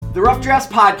The Rough Drafts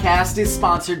podcast is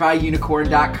sponsored by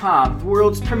Unicorn.com, the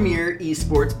world's premier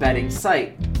esports betting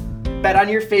site. Bet on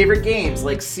your favorite games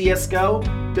like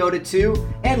CSGO, Dota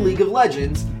 2, and League of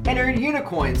Legends, and earn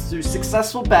Unicoins through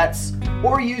successful bets,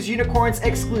 or use Unicorn's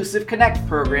exclusive Connect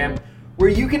program, where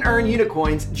you can earn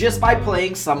Unicoins just by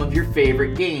playing some of your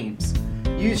favorite games.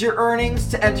 Use your earnings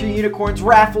to enter Unicorn's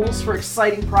raffles for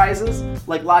exciting prizes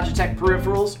like Logitech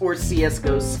peripherals or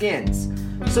CSGO skins.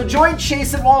 So join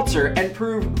Chase and Walter and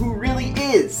prove who really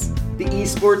is the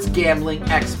esports gambling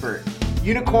expert.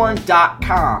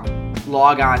 Unicorn.com.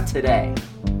 Log on today.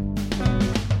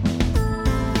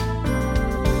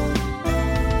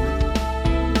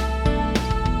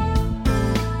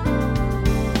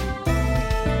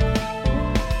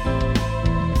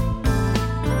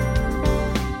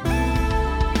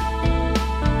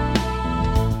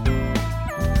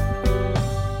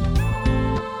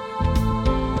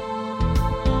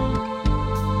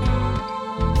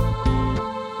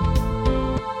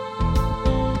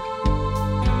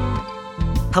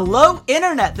 Hello,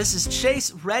 Internet! This is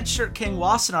Chase Redshirt King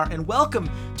Wassenaar, and welcome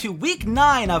to Week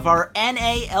 9 of our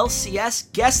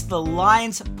LCS Guess the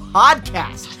Lines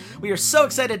podcast. We are so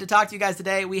excited to talk to you guys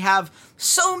today. We have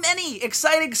so many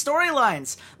exciting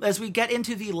storylines as we get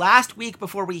into the last week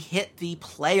before we hit the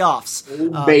playoffs.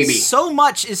 Baby. So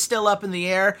much is still up in the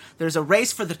air. There's a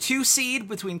race for the 2 seed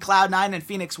between Cloud9 and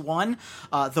Phoenix 1.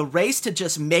 The race to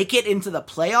just make it into the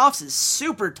playoffs is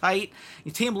super tight.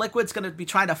 Team Liquid's going to be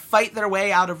trying to fight their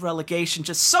way out of relegation.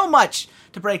 Just so much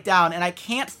to break down, and I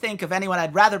can't think of anyone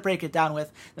I'd rather break it down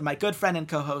with than my good friend and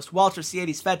co-host, Walter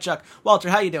Ciades Fedchuk. Walter,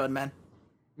 how you doing, man?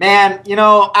 Man, you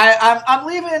know, I'm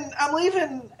leaving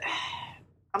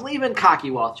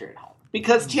cocky Walter at home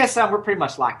because TSM, we're pretty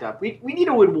much locked up. We need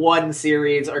to win one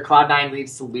series, or Cloud9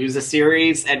 needs to lose a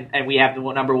series, and we have the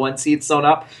number 1 seed sewn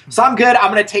up. So I'm good.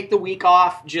 I'm going to take the week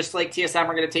off, just like TSM.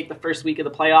 We're going to take the first week of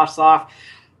the playoffs off.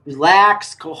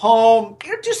 Relax, go home,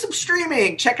 do some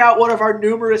streaming. Check out one of our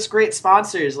numerous great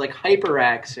sponsors like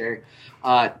HyperX or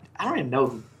I don't even know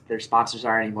who their sponsors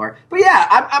are anymore. But yeah,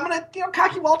 I'm gonna,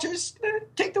 cocky Walter's gonna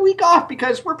take the week off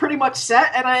because we're pretty much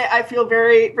set, and I feel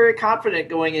very, very confident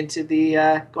going into the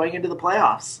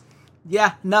playoffs.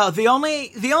 Yeah, no, the only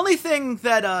thing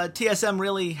that TSM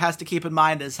really has to keep in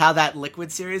mind is how that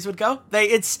Liquid series would go.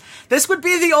 This would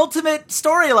be the ultimate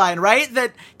storyline, right?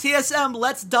 That TSM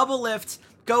lets Double Lift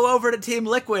go over to Team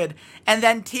Liquid, and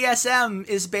then TSM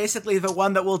is basically the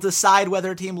one that will decide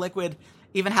whether Team Liquid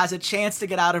even has a chance to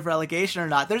get out of relegation or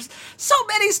not. There's so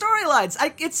many storylines.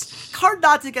 It's hard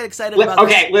not to get excited about this.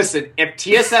 Okay, listen, if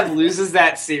TSM loses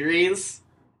that series,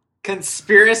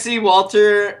 Conspiracy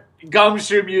Walter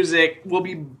Gumshoe music will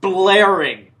be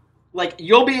blaring. Like,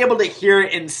 you'll be able to hear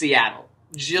it in Seattle,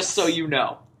 just so you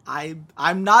know.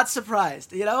 I'm not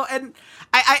surprised, and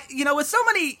I with so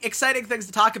many exciting things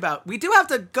to talk about, we do have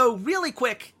to go really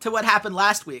quick to what happened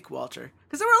last week, Walter,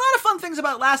 because there were a lot of fun things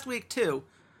about last week too.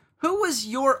 Who was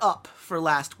your up for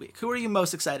last week? Who are you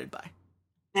most excited by?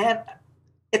 Man,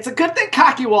 it's a good thing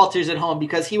Cocky Walter's at home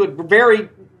because he would very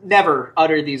never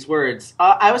utter these words.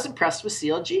 I was impressed with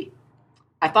CLG.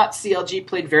 I thought CLG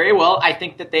played very well. I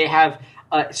think that they have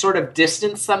sort of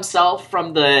distanced themselves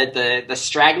from the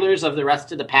stragglers of the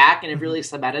rest of the pack and have really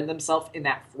cemented themselves in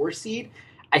that 4 seed.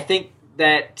 I think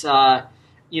that,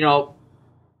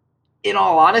 in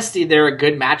all honesty, they're a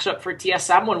good matchup for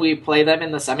TSM when we play them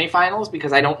in the semifinals,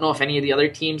 because I don't know if any of the other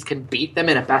teams can beat them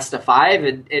in a best of 5.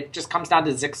 And it just comes down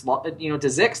to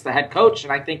Zix, the head coach,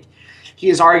 and I think he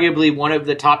is arguably one of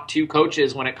the top 2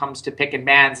 coaches when it comes to pick and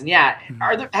bans. And yeah,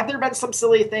 have there been some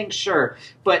silly things? Sure,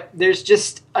 but there's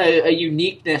just a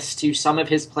uniqueness to some of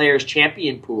his players'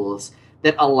 champion pools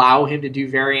that allow him to do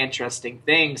very interesting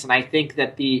things, and I think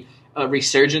that the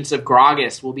resurgence of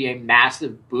Gragas will be a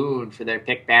massive boon for their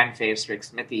pick ban phase for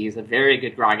Smithy. He's a very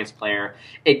good Gragas player.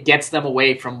 It gets them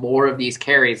away from more of these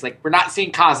carries. Like, we're not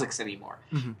seeing Kha'Zix anymore.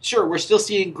 Mm-hmm. Sure, we're still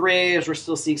seeing Graves, we're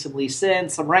still seeing some Lee Sin,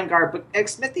 some Rengar, but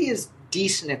Smithy is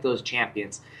decent at those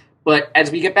champions. But as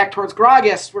we get back towards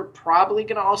Gragas, we're probably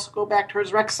going to also go back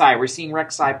towards Rek'Sai. We're seeing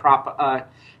Rek'Sai crop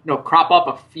up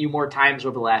a few more times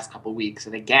over the last couple weeks.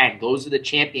 And again, those are the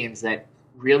champions that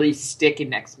really stick in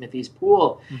next Smithy's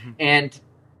pool. Mm-hmm. And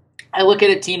I look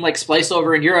at a team like Splice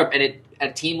over in Europe and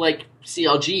a team like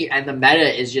CLG, and the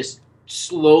meta is just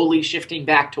slowly shifting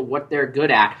back to what they're good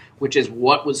at, which is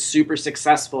what was super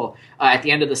successful at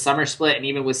the end of the summer split, and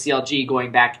even with CLG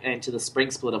going back into the spring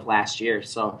split of last year.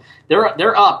 So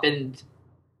they're up, and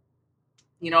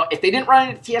if they didn't run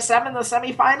into TSM in the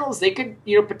semifinals, they could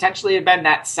potentially have been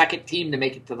that second team to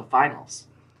make it to the finals.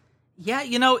 Yeah,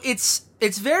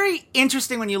 it's very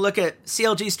interesting when you look at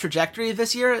CLG's trajectory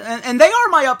this year, and they are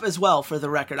my up as well, for the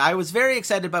record. I was very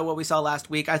excited by what we saw last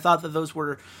week. I thought that those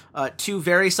were two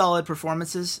very solid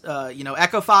performances.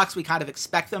 Echo Fox, we kind of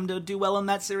expect them to do well in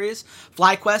that series.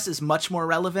 FlyQuest is much more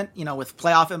relevant, with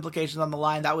playoff implications on the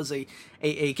line. That was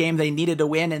a game they needed to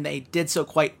win, and they did so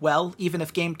quite well, even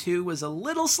if Game 2 was a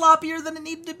little sloppier than it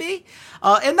needed to be.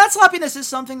 And that sloppiness is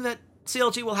something that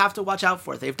CLG will have to watch out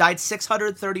for. They've died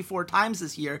 634 times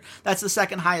this year. That's the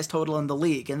second highest total in the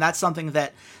league, and that's something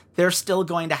that they're still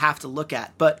going to have to look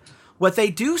at. But what they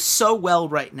do so well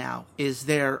right now is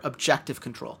their objective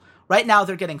control. Right now,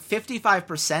 they're getting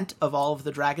 55% of all of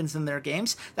the dragons in their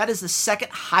games. That is the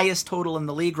second highest total in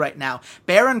the league right now.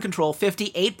 Baron control,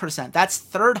 58%. That's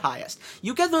third highest.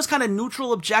 You get those kind of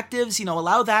neutral objectives,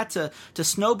 allow that to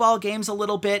snowball games a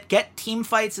little bit, get team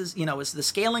fights as the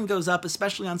scaling goes up,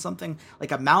 especially on something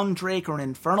like a Mountain Drake or an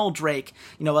Infernal Drake.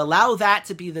 Allow that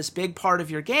to be this big part of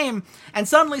your game, and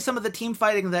suddenly some of the team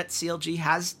fighting that CLG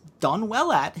has done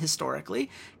well at historically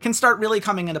can start really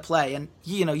coming into play. And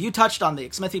you touched on the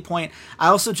Smithy point. I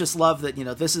also just love that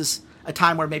this is a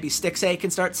time where maybe Stixxay can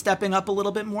start stepping up a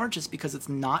little bit more, just because it's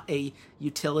not a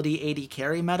utility AD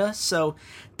carry meta. So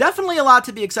definitely a lot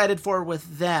to be excited for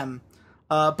with them.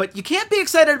 But you can't be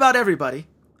excited about everybody.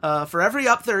 For every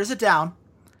up there is a down.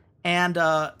 And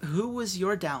who was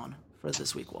your down for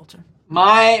this week, Walter?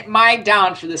 My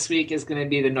down for this week is going to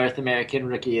be the North American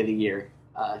Rookie of the Year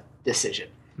decision.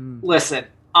 Listen,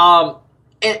 the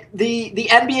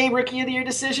NBA Rookie of the Year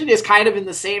decision is kind of in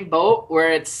the same boat,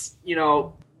 where it's,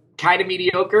 kind of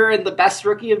mediocre, and the best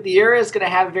Rookie of the Year is going to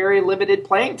have very limited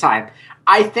playing time.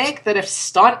 I think that if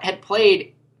Stunt had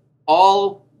played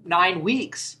all 9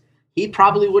 weeks, he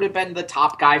probably would have been the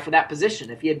top guy for that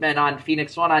position. If he had been on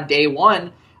Phoenix One on day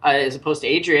one, as opposed to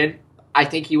Adrian, I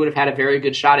think he would have had a very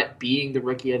good shot at being the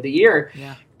Rookie of the Year.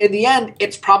 Yeah. In the end,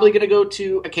 it's probably going to go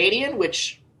to Acadian,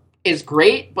 which is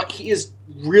great, but he has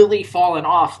really fallen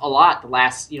off a lot the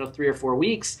last 3 or 4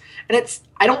 weeks, and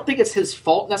I don't think it's his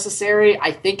fault necessarily.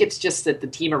 I think it's just that the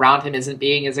team around him isn't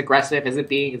being as aggressive, isn't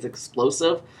being as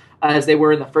explosive as they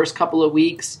were in the first couple of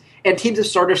weeks, and teams have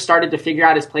sort of started to figure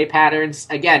out his play patterns.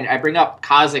 Again, I bring up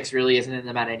Kha'Zix really isn't in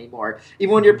the meta anymore.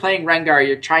 Even when you're playing Rengar,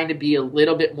 you're trying to be a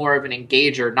little bit more of an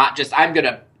engager, not just I'm going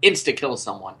to insta-kill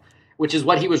someone, which is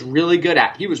what he was really good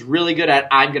at. He was really good at,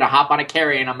 I'm going to hop on a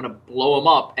carry and I'm going to blow him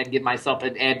up and give myself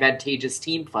an advantageous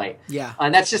team fight. Yeah.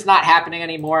 And that's just not happening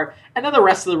anymore. And then the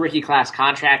rest of the rookie class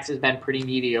contracts has been pretty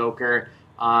mediocre.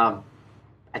 I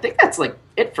think that's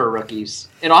it for rookies,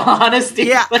 in all honesty.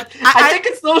 Yeah. I think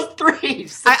it's those three.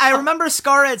 So. I remember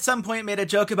Scar at some point made a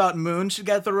joke about Moon should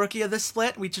get the rookie of the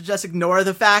split. We should just ignore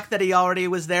the fact that he already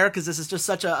was there, because this is just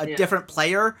such a different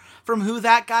player from who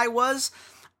that guy was.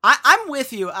 I'm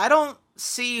with you. I don't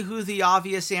see who the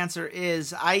obvious answer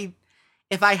is.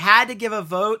 If I had to give a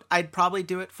vote, I'd probably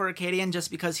do it for Acadian, just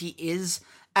because he is,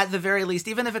 at the very least,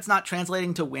 even if it's not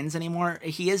translating to wins anymore,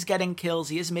 he is getting kills.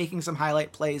 He is making some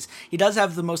highlight plays. He does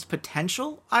have the most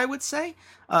potential, I would say.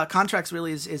 Contracts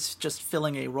really is just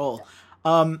filling a role.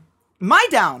 My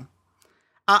down.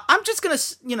 I'm just going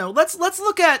to, let's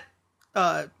look at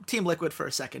Team Liquid for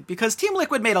a second, because Team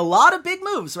Liquid made a lot of big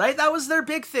moves, right? That was their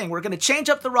big thing. We're going to change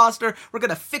up the roster. We're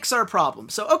going to fix our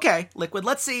problems. So, okay, Liquid,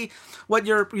 let's see what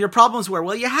your problems were.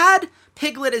 Well, you had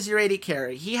Piglet as your AD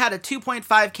carry. He had a 2.5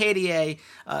 KDA,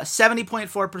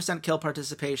 70.4% kill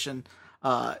participation.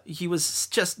 He was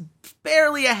just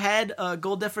barely ahead,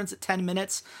 goal difference at 10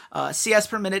 minutes, CS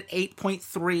per minute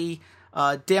 8.3,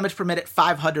 damage per minute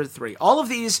 503. All of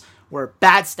these were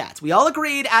bad stats. We all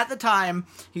agreed at the time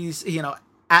he's,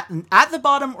 at the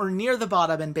bottom or near the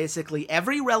bottom in basically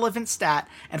every relevant stat,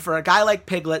 and for a guy like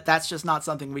Piglet, that's just not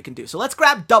something we can do. So let's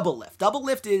grab Double Lift. Double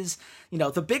Lift is,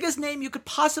 the biggest name you could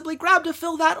possibly grab to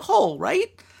fill that hole,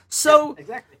 right? So, yeah,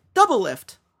 exactly. Double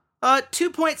Lift,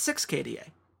 2.6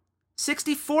 KDA,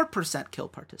 64% kill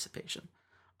participation.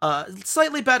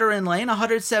 Slightly better in lane,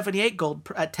 178 gold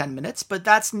at 10 minutes, but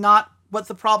that's not what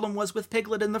the problem was with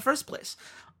Piglet in the first place.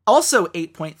 Also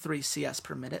 8.3 CS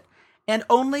per minute, and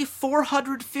only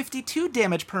 452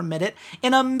 damage per minute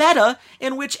in a meta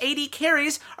in which AD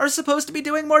carries are supposed to be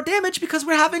doing more damage because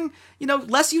we're having,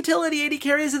 less utility AD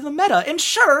carries in the meta. And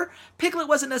sure, Piglet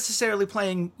wasn't necessarily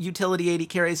playing utility AD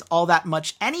carries all that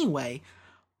much anyway,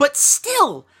 but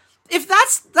still, if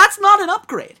that's not an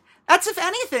upgrade. That's, if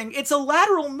anything, it's a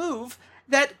lateral move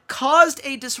that caused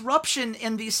a disruption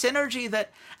in the synergy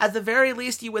that, at the very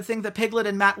least, you would think that Piglet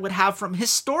and Matt would have from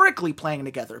historically playing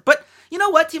together. But you know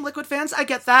what, Team Liquid fans? I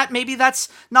get that. Maybe that's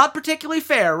not particularly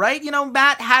fair, right?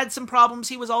 Matt had some problems.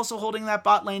 He was also holding that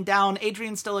bot lane down.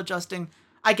 Adrian's still adjusting.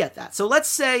 I get that. So let's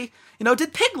say,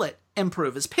 did Piglet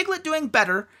improve? Is Piglet doing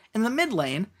better in the mid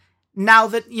lane now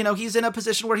that, he's in a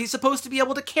position where he's supposed to be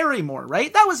able to carry more,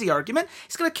 right? That was the argument.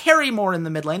 He's going to carry more in the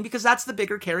mid lane because that's the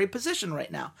bigger carry position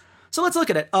right now. So let's look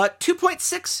at it.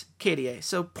 2.6 KDA,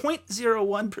 so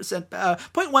 0.01%,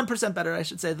 0.1% better, I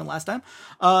should say, than last time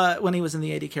when he was in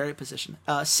the AD carry position.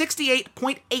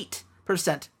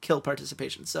 68.8% kill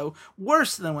participation, so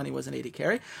worse than when he was in AD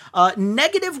carry.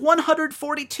 Negative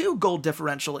 142 gold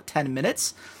differential at 10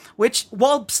 minutes, which,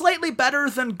 while slightly better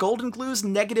than Golden Glue's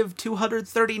negative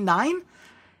 239,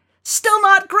 still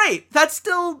not great. That's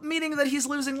still meaning that he's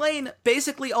losing lane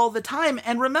basically all the time.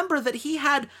 And remember that he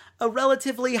had a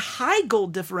relatively high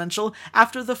gold differential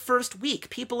after the first week.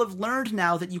 People have learned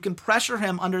now that you can pressure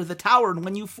him under the tower, and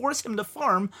when you force him to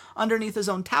farm underneath his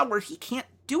own tower, he can't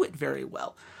do it very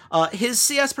well. His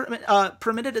CS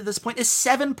permitted at this point is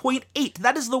 7.8.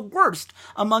 That is the worst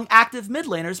among active mid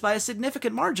laners by a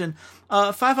significant margin.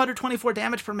 524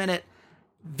 damage per minute,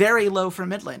 very low for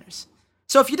mid laners.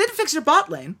 So if you didn't fix your bot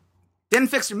lane, didn't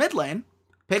fix your mid lane,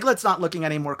 Piglet's not looking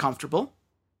any more comfortable,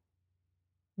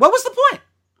 what was the point?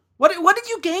 What did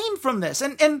you gain from this?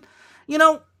 And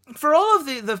for all of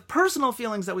the personal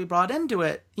feelings that we brought into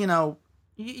it, you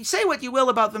say what you will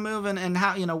about the move and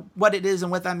how, what it is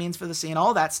and what that means for the scene,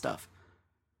 all that stuff.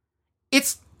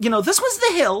 It's, this was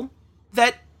the hill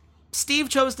that Steve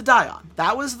chose to die on.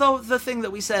 That was the thing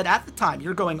that we said at the time.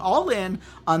 You're going all in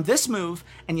on this move,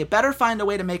 and you better find a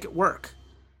way to make it work.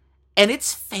 And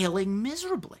it's failing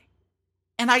miserably.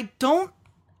 And I don't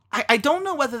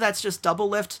know whether that's just Double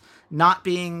Lift not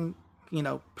being,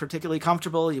 particularly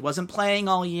comfortable. He wasn't playing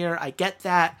all year. I get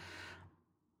that.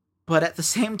 But at the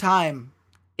same time,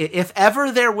 if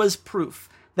ever there was proof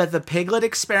that the Piglet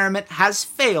experiment has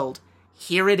failed,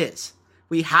 here it is.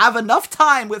 We have enough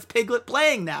time with Piglet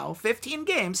playing now, 15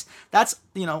 games. That's,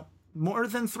 more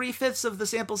than 3/5 of the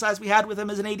sample size we had with him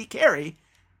as an AD carry.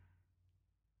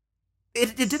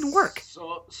 It didn't work.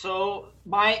 So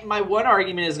my one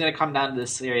argument is going to come down to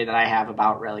this theory that I have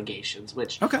about relegations,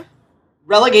 which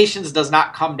relegations does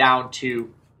not come down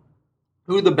to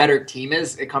who the better team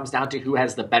is. It comes down to who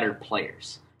has the better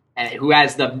players and who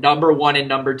has the number 1 and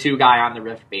number 2 guy on the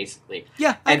Rift, basically.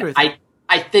 Yeah, I agree with that.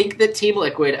 I think that Team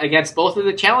Liquid, against both of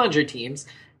the challenger teams,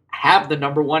 have the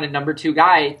number 1 and number 2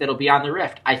 guy that'll be on the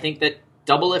Rift. I think that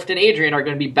Double Lift and Adrian are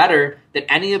going to be better than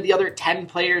any of the other 10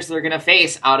 players they're going to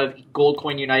face out of Gold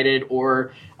Coin United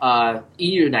or E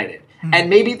United. Mm-hmm. And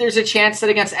maybe there's a chance that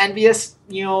against Envious,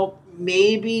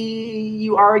 maybe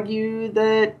you argue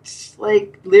that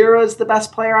Lyra's the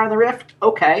best player on the Rift.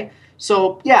 Okay.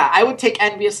 So, yeah, I would take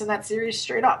Envious in that series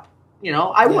straight up.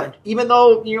 I would. Even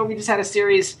though, we just had a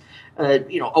series,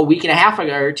 a week and a half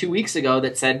ago or 2 weeks ago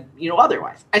that said,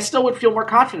 otherwise. I still would feel more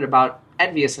confident about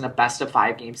Envious in a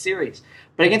best-of-5 game series.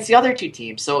 But against the other two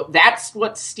teams. So that's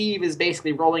what Steve is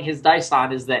basically rolling his dice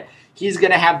on, is that he's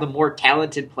going to have the more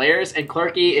talented players. And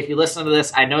Clerky, if you listen to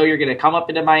this, I know you're going to come up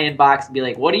into my inbox and be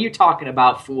like, what are you talking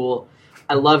about, fool?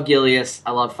 I love Gilius.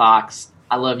 I love Fox.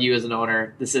 I love you as an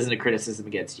owner. This isn't a criticism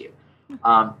against you.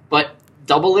 But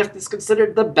Double Lift is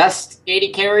considered the best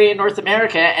AD carry in North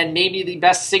America and maybe the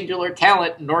best singular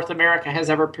talent North America has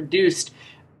ever produced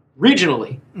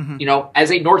regionally,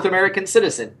 as a North American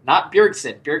citizen, not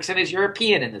Bjergsen. Bjergsen is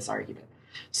European in this argument.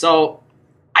 So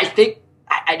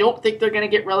I don't think they're going to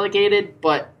get relegated,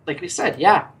 but like we said,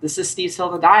 yeah, this is Steve's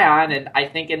hill to die on, and I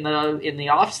think in the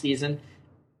off season,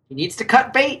 he needs to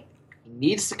cut bait. He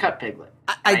needs to cut Piglet.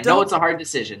 I know it's a hard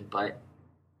decision, but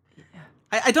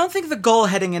I don't think the goal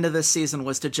heading into this season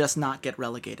was to just not get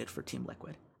relegated for Team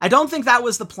Liquid. I don't think that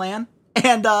was the plan.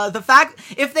 And the fact,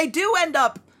 if they do end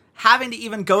up having to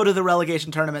even go to the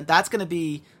relegation tournament, that's going to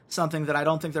be something that I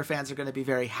don't think their fans are going to be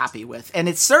very happy with. And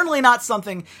it's certainly not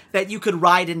something that you could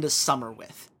ride into summer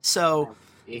with. So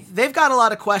they've got a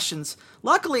lot of questions.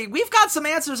 Luckily, we've got some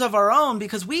answers of our own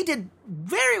because we did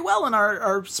very well in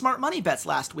our smart money bets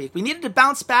last week. We needed to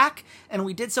bounce back, and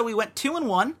we did so. We went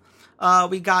 2-1.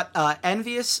 We got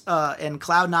Envious and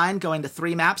Cloud9 going to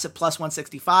 3 maps at plus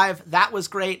 165. That was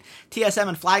great. TSM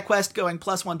and FlyQuest going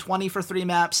plus 120 for 3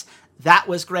 maps. That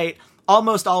was great.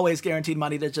 Almost always guaranteed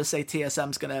money to just say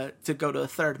TSM's going to go to a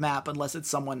 3rd map unless it's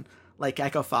someone like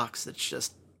Echo Fox that's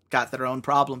just got their own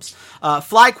problems.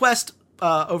 FlyQuest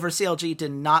over CLG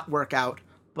did not work out,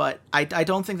 but I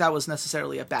don't think that was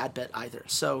necessarily a bad bet either.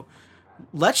 So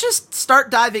let's just start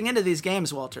diving into these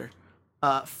games, Walter.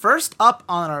 First up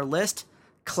on our list,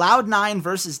 Cloud9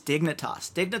 versus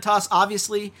Dignitas. Dignitas,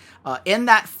 obviously, in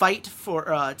that fight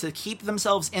for to keep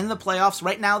themselves in the playoffs.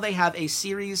 Right now, they have a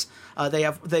series. They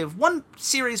have one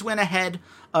series win ahead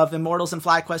of Immortals and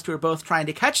FlyQuest, who are both trying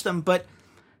to catch them. But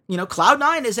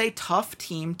Cloud9 is a tough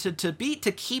team to beat,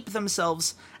 to keep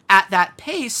themselves at that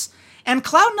pace. And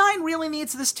Cloud9 really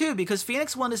needs this too, because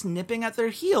Phoenix 1 is nipping at their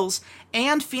heels,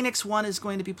 and Phoenix 1 is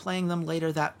going to be playing them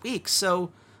later that week.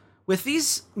 So with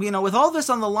these, with all this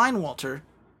on the line, Walter,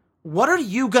 what are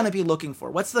you going to be looking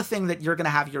for? What's the thing that you're going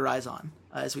to have your eyes on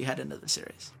as we head into the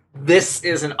series? This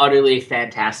is an utterly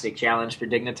fantastic challenge for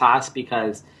Dignitas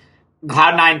because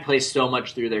Cloud9 plays so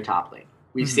much through their top lane.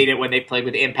 We've seen it when they played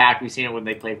with Impact. We've seen it when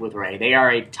they played with Ray. They are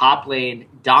a top lane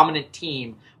dominant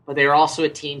team, but they are also a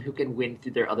team who can win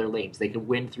through their other lanes. They can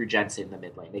win through Jensen in the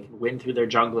mid lane. They can win through their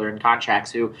jungler and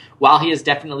Contracts, who, while he has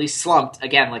definitely slumped,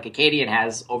 again, like Acadian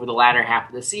has over the latter half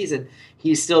of the season,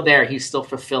 he's still there. He's still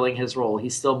fulfilling his role.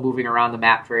 He's still moving around the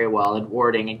map very well and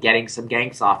warding and getting some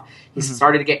ganks off. He's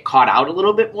started to get caught out a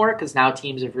little bit more because now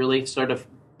teams have really sort of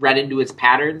read into his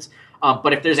patterns.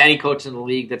 But if there's any coach in the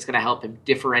league that's going to help him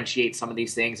differentiate some of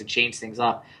these things and change things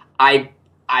up, I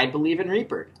believe in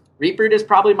Reaper. Reaper is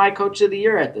probably my coach of the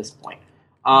year at this point.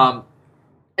 And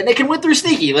they can win through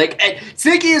Sneaky.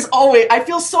 Sneaky is always... I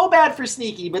feel so bad for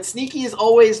Sneaky, but Sneaky is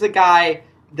always the guy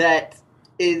that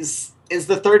is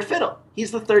the third fiddle.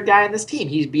 He's the third guy on this team.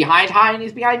 He's behind high and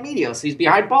he's behind Medios. He's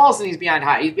behind balls and he's behind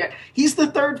high. He's the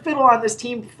third fiddle on this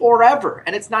team forever,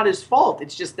 and it's not his fault.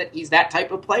 It's just that he's that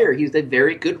type of player. He's a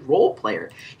very good role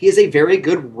player. He is a very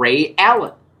good Ray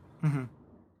Allen.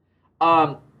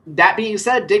 That being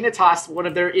said, Dignitas, one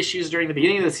of their issues during the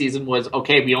beginning of the season was,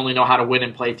 okay, we only know how to win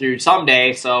and play through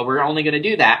someday, so we're only going to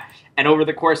do that. And over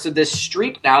the course of this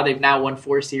streak now, they've now won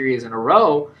 4 series in a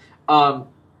row.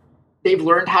 They've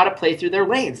learned how to play through their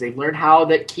lanes. They've learned how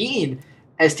that Keen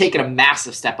has taken a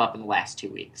massive step up in the last 2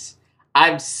 weeks.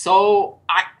 I'm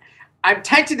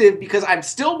tentative because I'm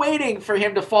still waiting for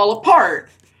him to fall apart,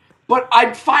 but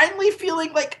I'm finally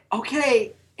feeling like,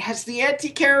 okay, has the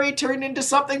anti-carry turned into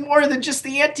something more than just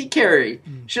the anti-carry?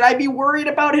 Should I be worried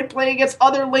about him playing against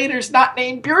other laners not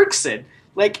named Bjergsen?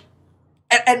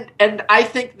 And I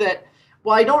think that,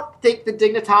 well, I don't think the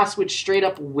Dignitas would straight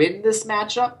up win this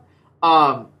matchup.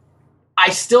 I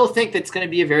still think that's going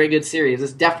to be a very good series.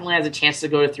 This definitely has a chance to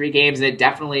go to 3 games, and it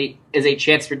definitely is a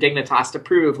chance for Dignitas to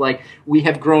prove, we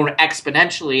have grown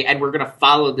exponentially, and we're going to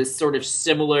follow this sort of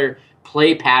similar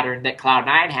play pattern that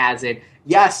Cloud9 has. And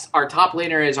yes, our top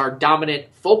laner is our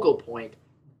dominant focal point,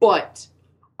 but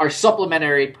our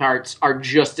supplementary parts are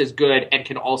just as good and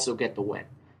can also get the win.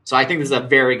 So I think this is a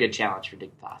very good challenge for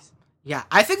Dignitas. Yeah,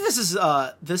 I think this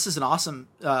is an awesome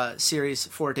series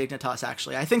for Dignitas,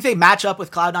 actually. I think they match up with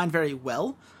Cloud9 very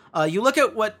well. You look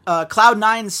at what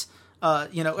Cloud9's,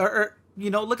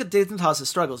 look at Dignitas'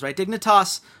 struggles, right?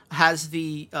 Dignitas has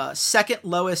the second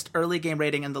lowest early game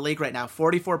rating in the league right now,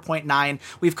 44.9.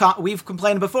 We've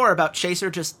complained before about Chaser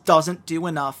just doesn't do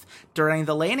enough during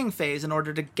the laning phase in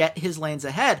order to get his lanes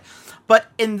ahead. But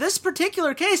in this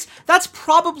particular case, that's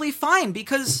probably fine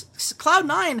because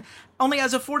Cloud9 only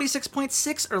has a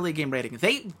 46.6 early game rating.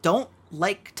 They don't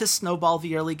like to snowball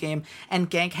the early game and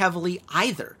gank heavily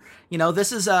either.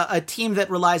 This is a team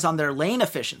that relies on their lane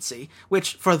efficiency,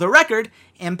 which, for the record,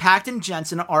 Impact and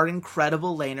Jensen are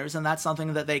incredible laners, and that's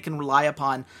something that they can rely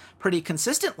upon pretty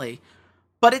consistently.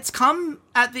 But it's come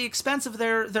at the expense of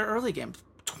their early game.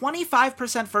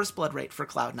 25% first blood rate for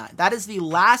Cloud9. That is the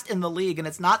last in the league, and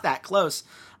it's not that close.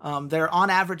 They're on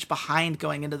average behind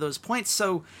going into those points.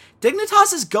 So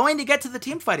Dignitas is going to get to the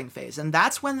team fighting phase, and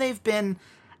that's when they've been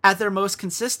at their most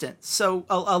consistent. So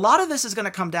a lot of this is going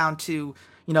to come down to,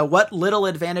 what little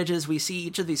advantages we see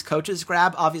each of these coaches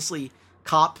grab. Obviously,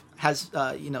 Cop has,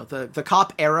 the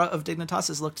Cop era of Dignitas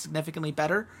has looked significantly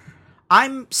better.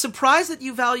 I'm surprised that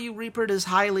you value Reaper as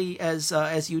highly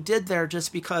as you did there,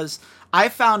 just because I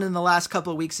found in the last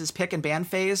couple of weeks his pick and ban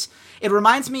phase, it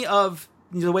reminds me of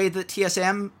the way that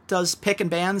TSM does pick and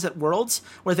bans at Worlds,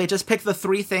 where they just pick the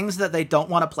 3 things that they don't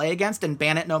want to play against and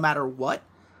ban it no matter what.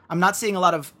 I'm not seeing a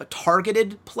lot of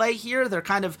targeted play here. They're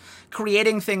kind of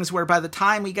creating things where by the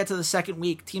time we get to the second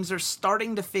week, teams are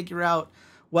starting to figure out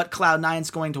what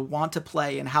Cloud9's going to want to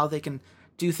play and how they can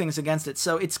do things against it.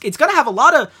 So it's going to have a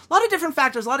lot of different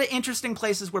factors, a lot of interesting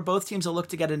places where both teams will look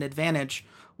to get an advantage.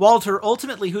 Walter,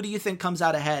 ultimately, who do you think comes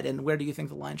out ahead, and where do you think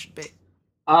the line should be?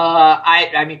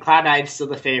 I mean, Cloud9's still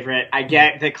the favorite. I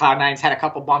get that Cloud9's had a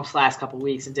couple bumps last couple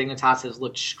weeks, and Dignitas has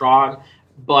looked strong,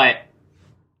 but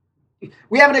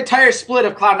we have an entire split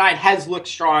of Cloud9 has looked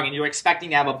strong, and you're expecting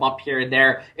to have a bump here and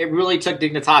there. It really took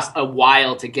Dignitas a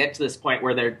while to get to this point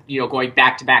where they're going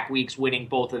back-to-back weeks, winning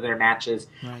both of their matches.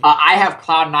 Right. I have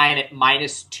Cloud9 at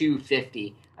minus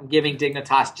 250. I'm giving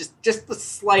Dignitas just the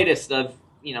slightest of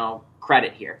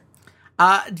credit here.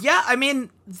 Yeah, I mean,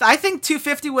 I think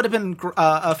 250 would have been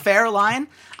a fair line.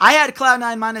 I had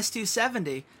Cloud9 minus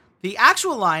 270. The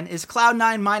actual line is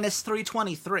Cloud9 minus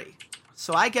 323.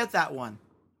 So I get that one.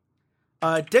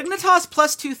 Dignitas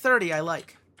plus 230, I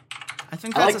like. I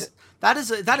think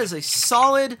that is a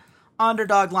solid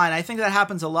underdog line. I think that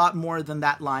happens a lot more than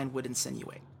that line would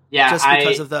insinuate. Yeah, just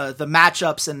because of the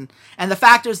matchups and the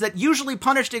factors that usually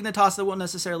punish Dignitas that won't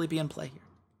necessarily be in play here.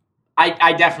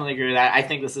 I definitely agree with that. I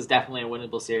think this is definitely a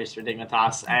winnable series for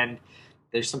Dignitas, and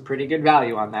there's some pretty good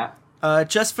value on that.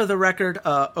 Just for the record,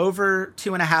 over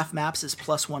 2.5 maps is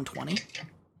plus 120.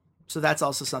 So that's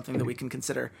also something that we can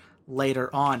consider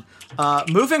later on.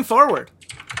 Moving forward,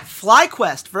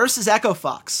 FlyQuest versus Echo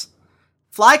Fox.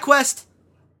 FlyQuest,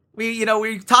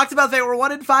 we talked about they were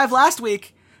 1-5 last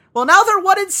week. Well, now they're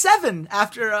 1-7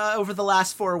 after over the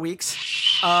last 4 weeks.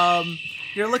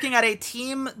 You're looking at a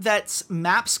team that's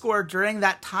map score during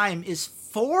that time is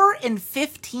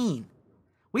 4-15.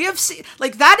 We have seen,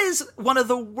 that is one of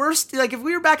the worst. If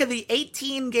we were back at the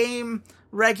 18-game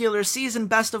regular season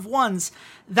best of ones,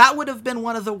 that would have been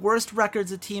one of the worst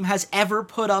records a team has ever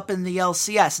put up in the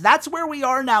LCS. That's where we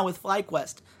are now with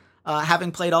FlyQuest,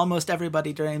 having played almost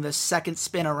everybody during this second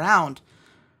spin around.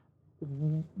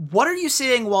 What are you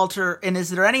seeing, Walter, and is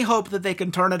there any hope that they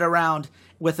can turn it around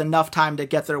with enough time to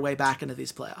get their way back into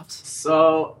these playoffs?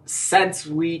 So since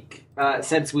week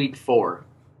 4,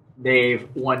 they've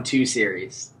won 2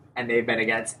 series, and they've been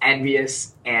against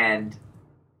Envious and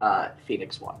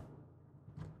Phoenix 1.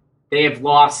 They have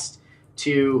lost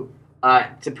to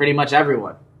pretty much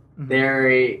everyone.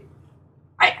 Mm-hmm.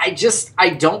 I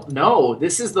don't know.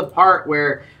 This is the part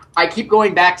where I keep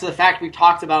going back to the fact we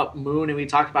talked about Moon and we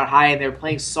talked about High, and they're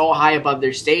playing so high above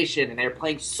their station, and they're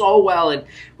playing so well, and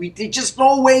just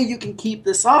no way you can keep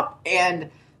this up.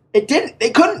 And it didn't. They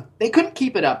couldn't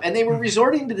keep it up, and they were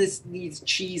resorting to these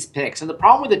cheese picks. And the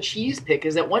problem with a cheese pick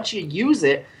is that once you use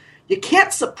it, you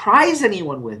can't surprise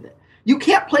anyone with it. You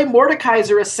can't play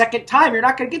Mordekaiser a second time. You're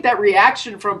not going to get that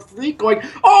reaction from Fleet going,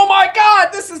 "Oh my God,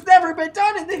 this has never been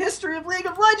done in the history of League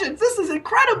of Legends. This is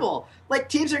incredible."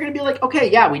 Teams are going to be like,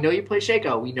 "Okay, yeah, we know you play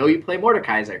Shaco. We know you play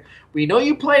Mordekaiser. We know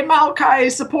you play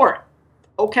Maokai support."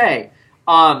 Okay.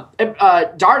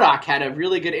 Dardoch had a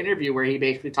really good interview where he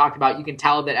basically talked about you can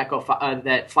tell that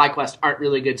that FlyQuest aren't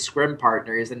really good scrim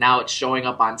partners, and now it's showing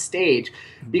up on stage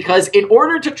because in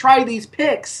order to try these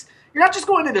picks, you're not just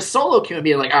going into solo queue and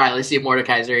being like, all right, let's see if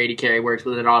Mordekaiser AD carry works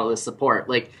with an Nautilus support.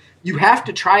 You have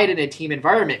to try it in a team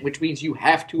environment, which means you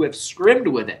have to have scrimmed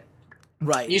with it.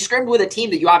 Right. You scrimmed with a team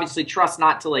that you obviously trust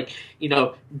not to,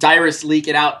 Dyrus leak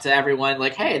it out to everyone,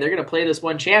 hey, they're going to play this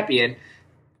one champion.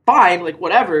 Fine,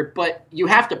 whatever, but you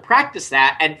have to practice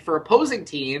that. And for opposing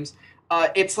teams,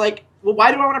 it's well,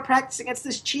 why do I want to practice against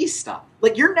this cheese stuff?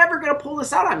 You're never going to pull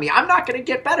this out on me. I'm not going to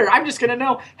get better. I'm just going to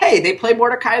know, hey, they play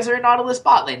Mordekaiser and Nautilus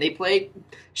bot lane. They play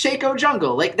Shaco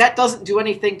jungle. That doesn't do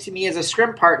anything to me as a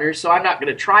scrim partner, so I'm not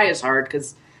going to try as hard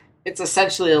because it's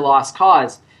essentially a lost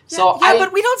cause.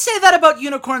 But we don't say that about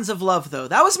Unicorns of Love, though.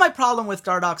 That was my problem with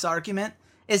Dardoch's argument,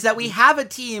 is that we have a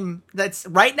team that's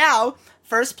right now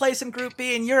first place in Group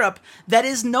B in Europe that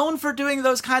is known for doing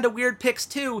those kind of weird picks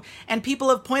too, and people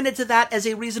have pointed to that as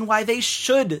a reason why they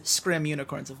should scrim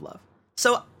Unicorns of Love.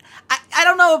 So I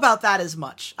don't know about that as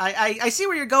much. I see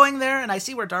where you're going there, and I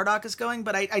see where Dardoch is going,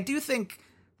 but I do think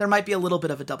there might be a little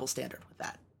bit of a double standard with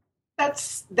that.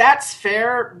 That's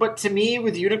fair, but to me,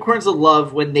 with Unicorns of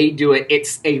Love, when they do it,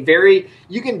 it's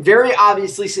you can very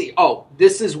obviously see, oh,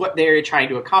 this is what they're trying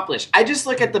to accomplish. I just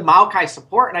look at the Maokai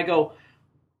support and I go,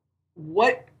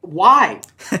 what? Why?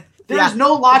 There's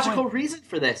no logical reason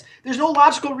for this. There's no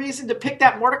logical reason to pick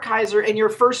that Mordekaiser in your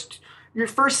first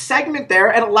segment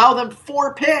there and allow them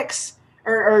 4 picks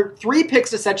or 3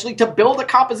 picks essentially to build a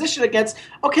composition against.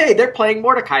 Okay, they're playing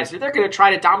Mordekaiser. They're going to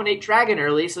try to dominate Dragon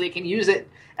early so they can use it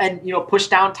and push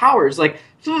down towers.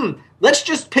 Let's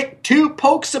just pick 2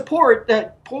 poke support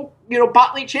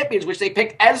bot lane champions, which they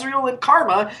picked Ezreal and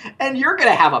Karma, and you're going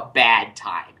to have a bad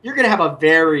time. You're going to have a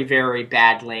very, very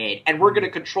bad lane, and we're going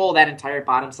to control that entire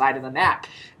bottom side of the map.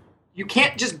 You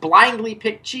can't just blindly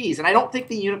pick cheese, and I don't think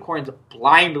the Unicorns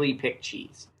blindly pick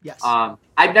cheese. Yes.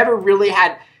 I've never really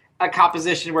had a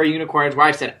composition where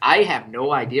I said, I have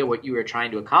no idea what you were trying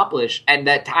to accomplish, and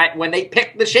that time when they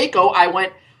picked the Shaco, I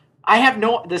went,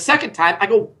 the second time, I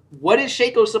go, what is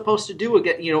Shaco supposed to do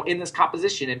again, in this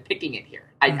composition and picking it here?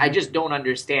 I just don't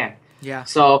understand. Yeah.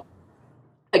 So,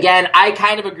 again, I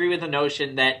kind of agree with the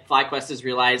notion that FlyQuest has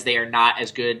realized they are not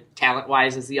as good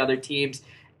talent-wise as the other teams,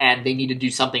 and they need to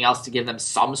do something else to give them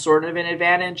some sort of an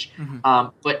advantage. Mm-hmm.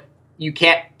 But you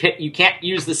can't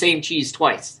use the same cheese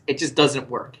twice. It just doesn't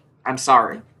work. I'm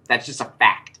sorry. That's just a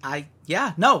fact.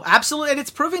 No, absolutely. And it's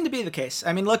proving to be the case.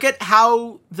 I mean, look at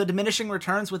how the diminishing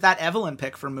returns with that Evelyn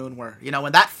pick for Moon were.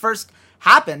 When that first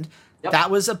happened,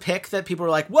 that was a pick that people were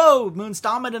like, whoa, Moon's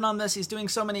dominant on this. He's doing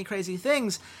so many crazy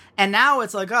things. And now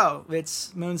it's like, oh,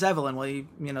 it's Moon's Evelyn.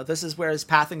 Well, this is where his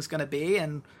pathing's going to be.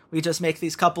 And we just make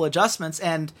these couple adjustments.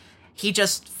 And he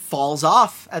just falls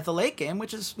off at the late game,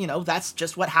 which is, that's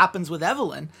just what happens with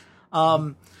Evelyn.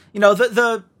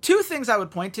 The two things I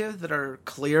would point to that are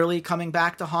clearly coming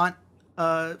back to haunt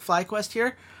FlyQuest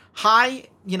here. High,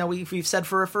 we've said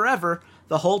for forever,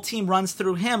 the whole team runs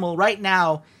through him. Well, right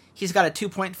now, he's got a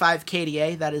 2.5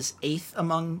 KDA. That is 8th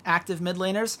among active mid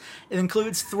laners. It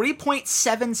includes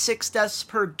 3.76 deaths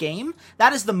per game.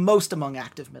 That is the most among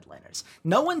active mid laners.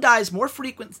 No one dies more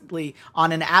frequently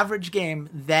on an average game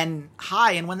than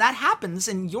High. And when that happens,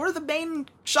 and you're the main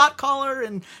shot caller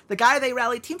and the guy they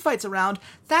rally team fights around,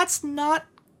 that's not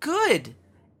good.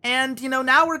 And,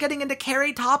 now we're getting into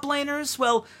carry top laners.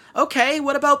 Well, okay,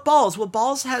 what about Balls? Well,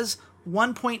 Balls has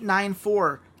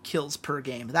 1.94 kills per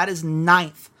game. That is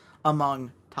 9th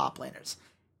among top laners.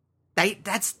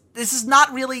 This is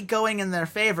not really going in their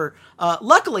favor.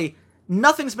 Luckily,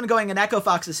 nothing's been going in Echo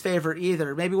Fox's favor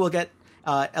either. Maybe we'll get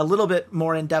a little bit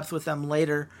more in depth with them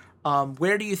later.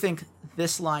 Where do you think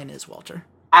this line is, Walter?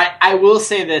 I will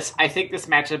say this. I think this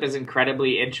matchup is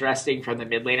incredibly interesting from the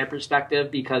mid laner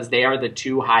perspective because they are the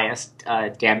two highest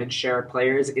damage share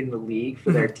players in the league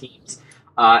for their teams.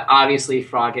 Obviously,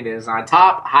 Froggen is on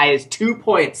top. High is 2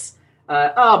 points.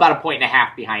 About a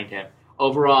 1.5 behind him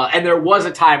overall. And there was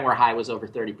a time where High was over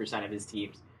 30% of his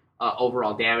team's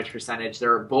overall damage percentage.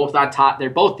 They're both on top. They're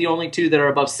both the only two that are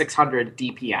above 600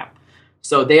 DPM.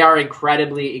 So they are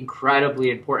incredibly, incredibly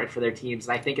important for their teams.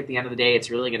 And I think at the end of the day, it's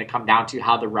really going to come down to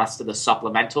how the rest of the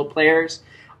supplemental players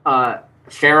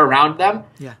fare around them.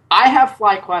 Yeah. I have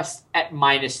FlyQuest at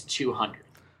minus 200.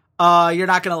 You're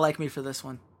not going to like me for this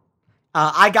one.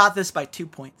 I got this by 2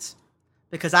 points.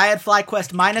 Because I had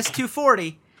FlyQuest minus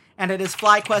 240, and it is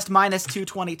FlyQuest minus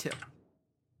 222.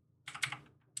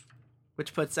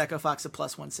 Which puts Echo Fox at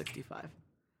plus 165.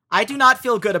 I do not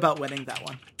feel good about winning that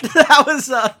one.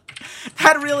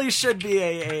 That really should be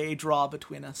a draw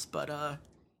between us, but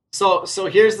So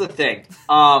here's the thing.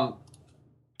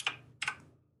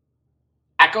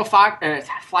 Echo Fox,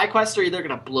 FlyQuest are either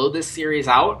going to blow this series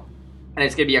out, and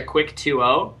it's going to be a quick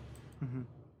 2-0,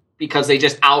 because they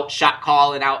just shot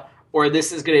call and out, or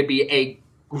this is going to be a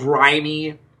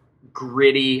grimy,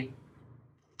 gritty,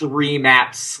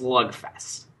 3-map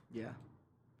slugfest. Yeah.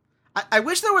 I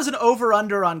wish there was an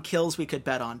over-under on kills we could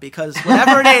bet on, because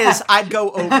whatever it is, I'd go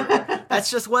over. That's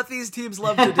just what these teams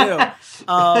love to do.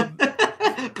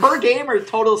 Per game or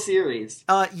total series?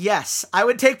 Yes. I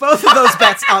would take both of those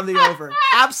bets on the over.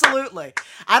 Absolutely.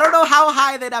 I don't know how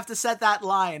high they'd have to set that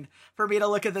line for me to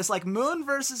look at this, like Moon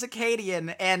versus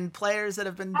Acadian and players that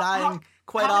have been dying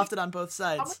quite often on both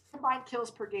sides. How many combined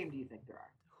kills per game do you think there are?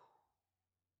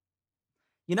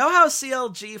 You know how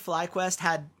CLG FlyQuest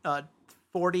had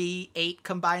 48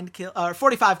 combined kill, or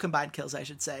 45 combined kills, I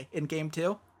should say, in game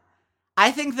 2?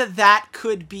 I think that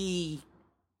could be,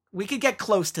 we could get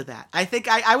close to that. I think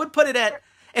I would put it at,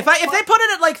 if they put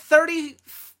it at like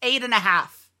 38 and a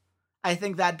half, I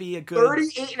think that'd be a good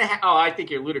 38 and a half. Oh, I think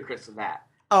you're ludicrous with that.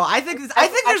 Oh, I think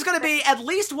there's going to be at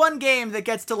least one game that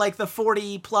gets to like the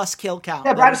 40 plus kill count.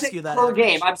 Yeah, but I'm saying per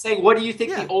game. I'm saying, what do you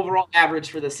think the overall average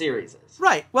for the series is?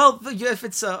 Right. Well, if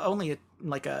it's only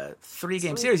like a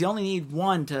 3-game series, you only need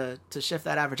one to shift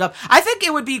that average up. I think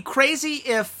it would be crazy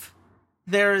if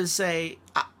there's a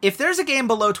game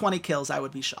below 20 kills, I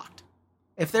would be shocked.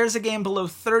 If there's a game below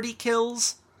 30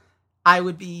 kills, I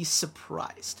would be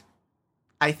surprised.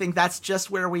 I think that's just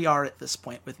where we are at this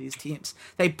point with these teams.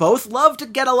 They both love to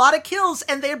get a lot of kills,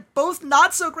 and they're both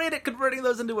not so great at converting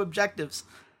those into objectives.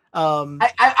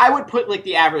 I would put like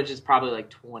the average is probably like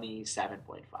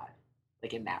 27.5,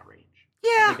 like in that range.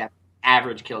 Yeah, I think that's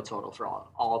average kill total for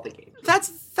all the games.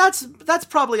 That's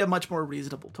probably a much more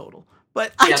reasonable total.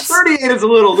 But 38 is a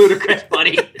little ludicrous,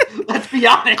 buddy. Let's be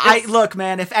honest. Look,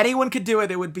 man, if anyone could do it,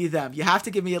 it would be them. You have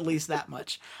to give me at least that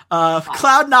much.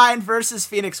 Cloud9 versus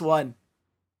Phoenix 1.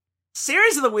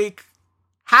 Series of the week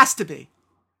has to be.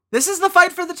 This is the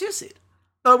fight for the 2 seed.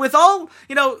 With all,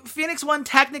 Phoenix 1,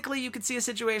 technically you could see a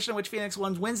situation in which Phoenix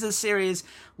 1 wins this series,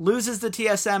 loses the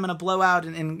TSM in a blowout,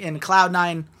 and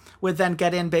Cloud9 would then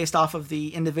get in based off of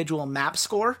the individual map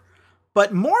score.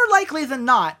 But more likely than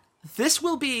not, this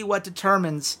will be what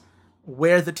determines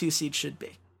where the 2 seed should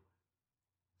be.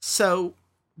 So,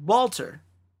 Walter,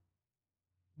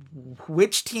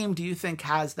 which team do you think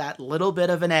has that little bit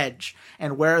of an edge,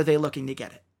 and where are they looking to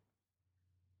get it?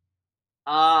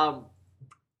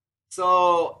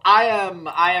 So I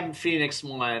am Phoenix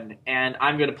One, and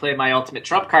I'm going to play my ultimate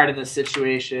trump card in this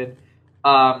situation,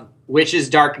 which is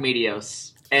Dark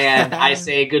Meteos. And I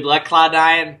say good luck,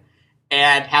 Cloud9,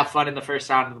 and have fun in the first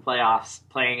round of the playoffs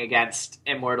playing against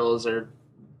Immortals or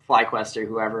FlyQuest or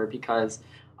whoever, because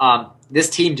this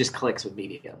team just clicks with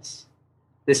Meteos.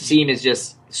 This team is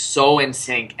just so in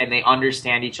sync, and they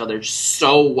understand each other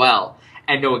so well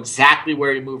and know exactly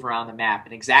where to move around the map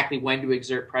and exactly when to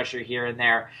exert pressure here and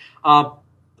there.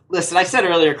 Listen, I said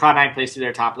earlier, Cloud9 plays through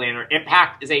their top laner.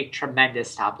 Impact is a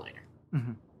tremendous top laner.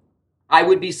 Mm-hmm. I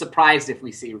would be surprised if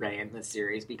we see Ray in this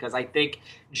series, because I think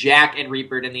Jack and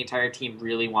Reaper and the entire team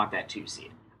really want that 2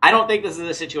 seed. I don't think this is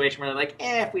a situation where they're like,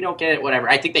 if we don't get it, whatever.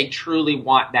 I think they truly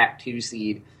want that 2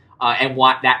 seed and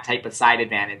want that type of side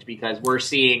advantage, because we're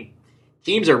seeing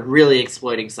teams are really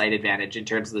exploiting side advantage in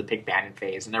terms of the pick ban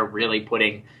phase, and they're really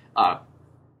putting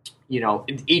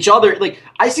each other. Like,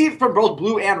 I see it from both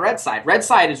blue and red side. Red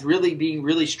side is really being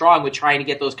really strong with trying to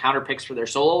get those counter picks for their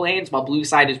solo lanes, while blue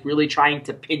side is really trying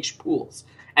to pinch pools.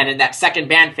 And in that second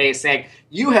ban phase, saying,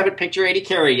 you haven't picked your AD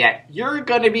carry yet. You're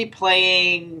going to be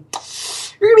playing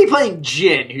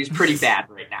Jhin, who's pretty bad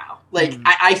right now. Like,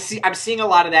 I'm seeing a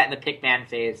lot of that in the pick ban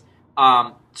phase.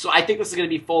 So I think this is going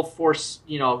to be full force,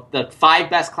 the 5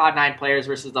 best Cloud9 players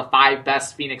versus the 5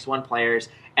 best Phoenix One players.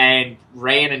 And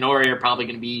Ray and Inori are probably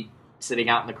going to be sitting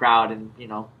out in the crowd and,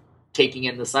 taking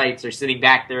in the sights, or sitting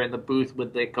back there in the booth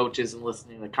with the coaches and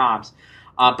listening to the comms.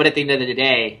 But at the end of the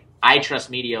day, I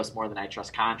trust Meteos more than I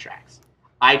trust Contracts.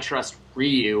 I trust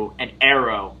Ryu and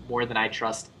Arrow more than I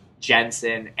trust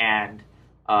Jensen and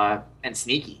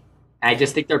Sneaky. I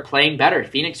just think they're playing better.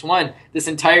 Phoenix One, this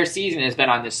entire season, has been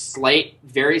on this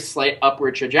very slight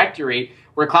upward trajectory,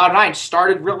 where Cloud9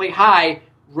 started really high,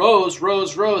 rose,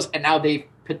 and now they've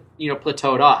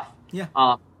plateaued off. Yeah.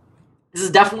 This is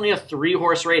definitely a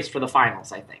 3-horse race for the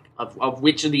finals, I think, of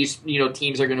which of these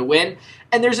teams are going to win.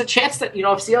 And there's a chance that if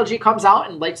CLG comes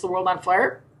out and lights the world on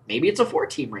fire, maybe it's a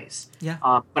 4-team race. Yeah.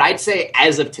 But I'd say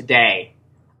as of today,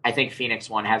 I think Phoenix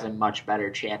One has a much better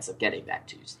chance of getting that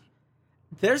Tuesday.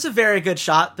 There's a very good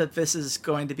shot that this is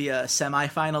going to be a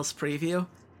semifinals preview.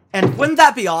 And wouldn't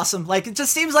that be awesome? Like, it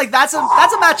just seems like that's a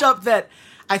matchup that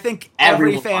I think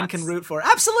every fan can root for.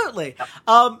 Absolutely. Yep.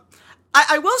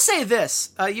 I will say this.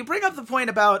 You bring up the point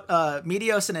about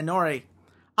Meteos and Inori.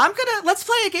 Let's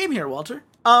play a game here, Walter.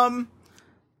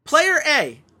 Player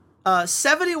A,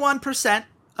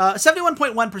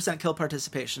 71.1% kill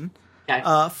participation.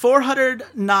 Okay.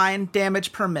 409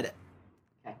 damage per minute.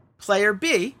 Okay. Player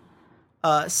B,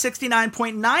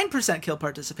 69.9% kill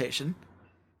participation,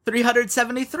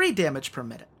 373 damage per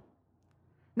minute.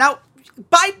 Now,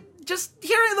 by just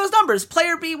hearing those numbers,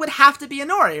 player B would have to be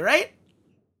Inori, right?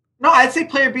 No, I'd say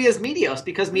player B is Meteos,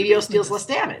 because Meteos deals less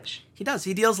damage. He does.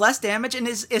 He deals less damage and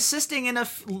is assisting in a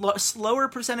slower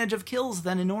percentage of kills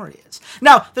than Inori is.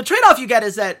 Now, the trade-off you get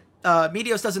is that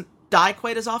Meteos doesn't die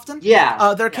quite as often.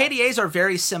 Yeah. Their KDAs are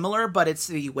very similar, but it's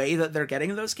the way that they're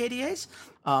getting those KDAs.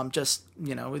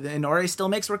 Inori still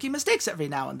makes rookie mistakes every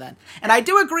now and then. And I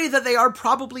do agree that they are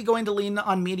probably going to lean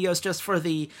on Meteos just for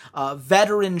the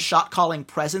veteran shot-calling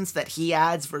presence that he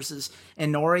adds versus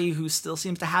Inori, who still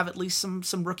seems to have at least some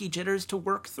rookie jitters to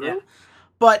work through. Yeah.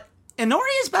 But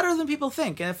Inori is better than people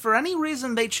think, and if for any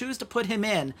reason they choose to put him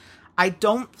in, I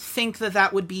don't think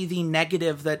that would be the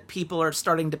negative that people are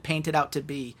starting to paint it out to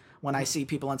be when I see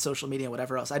people on social media and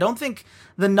whatever else. I don't think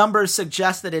the numbers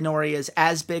suggest that Inori is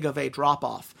as big of a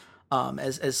drop-off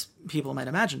as people might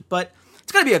imagine. But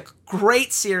it's going to be a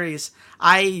great series.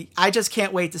 I just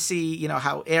can't wait to see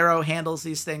how Arrow handles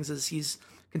these things as he's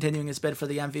continuing his bid for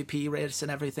the MVP race and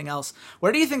everything else.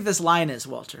 Where do you think this line is,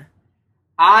 Walter?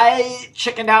 I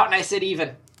chickened out and I said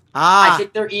even. I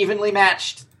think they're evenly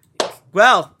matched.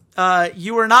 Well,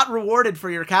 you were not rewarded for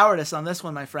your cowardice on this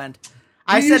one, my friend.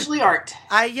 You usually aren't.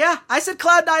 I said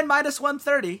Cloud9 minus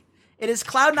 130. It is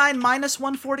Cloud9 minus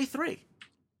 143.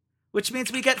 Which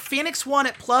means we get Phoenix One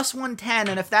at plus 110,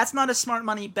 and if that's not a smart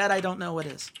money bet, I don't know what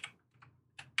is.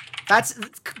 That's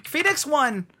Phoenix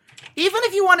One. Even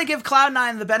if you want to give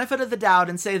Cloud9 the benefit of the doubt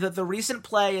and say that the recent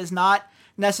play is not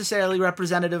necessarily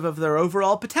representative of their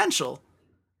overall potential,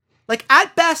 like,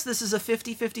 at best, this is a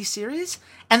 50-50 series,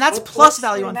 and that's plus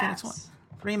value on Phoenix One.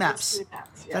 3 maps.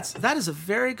 Yeah. That is a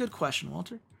very good question,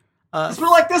 Walter. This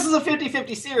is a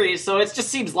 50-50 series, so it just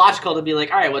seems logical to be like,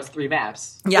 all right, what's 3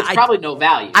 maps? Yeah, it's probably no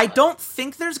value. I don't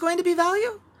think there's going to be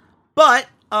value, but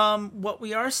what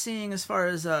we are seeing as far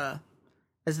as the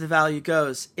value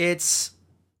goes, it's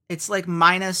like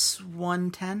minus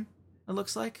 110. It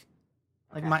looks like.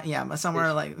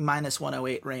 Somewhere like minus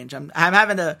 108 range. I'm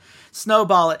having to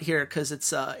snowball it here because it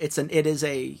is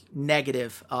a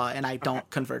negative, and I don't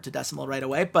convert to decimal right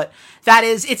away. But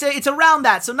it's around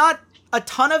that, so not a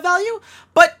ton of value,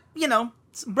 but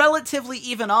relatively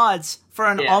even odds for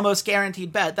an almost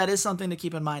guaranteed bet. That is something to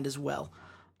keep in mind as well.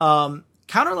 TSM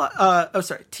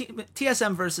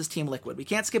versus Team Liquid. We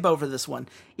can't skip over this one,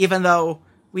 even though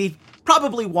we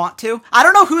probably want to. I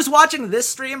don't know who's watching this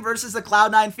stream versus the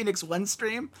Cloud9 Phoenix 1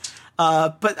 stream,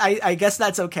 but I guess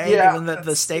that's okay, given that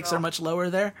the stakes are much lower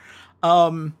there.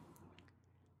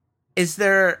 Is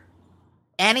there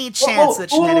any chance that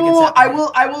shenanigans happen?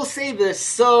 I will say this.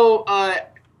 So,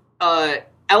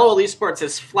 LOL Esports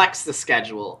has flexed the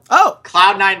schedule. Oh!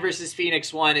 Cloud9 versus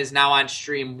Phoenix 1 is now on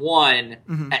stream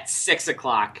 1 at 6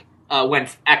 o'clock. When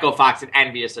Echo Fox and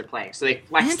Envious are playing. So they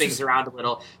flex things around a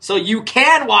little. So you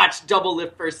can watch Double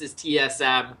Lift versus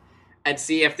TSM and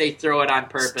see if they throw it on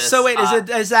purpose. So wait,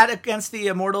 is that against the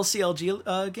Immortal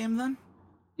CLG game then?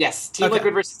 Yes, Team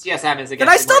Liquid versus TSM is against. But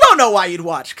I still don't know why you'd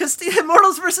watch, because the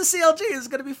Immortals versus CLG is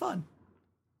going to be fun.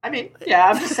 I mean, yeah,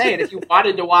 I'm just saying, if you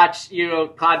wanted to watch,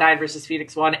 Cloud9 versus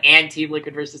Phoenix 1 and Team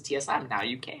Liquid versus TSM, now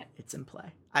you can. It's in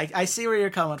play. I see where you're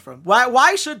coming from.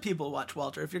 Why should people watch,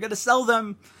 Walter? If you're going to sell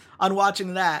them on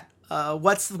watching that,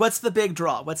 what's the big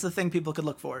draw? What's the thing people could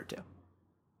look forward to?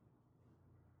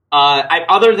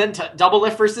 Other than Double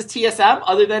Lift versus TSM,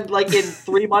 other than like in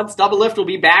 3 months, Double Lift will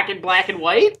be back in black and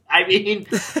white. I mean,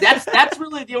 that's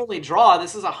really the only draw.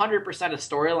 This is 100% a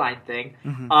storyline thing.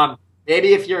 Mm-hmm.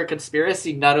 Maybe if you're a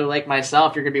conspiracy nutter like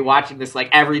myself, you're going to be watching this like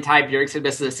every time Bjergsen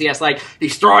misses a CS, like,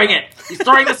 he's throwing it. He's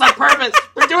throwing this on purpose.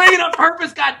 They're doing it on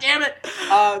purpose, god damn it.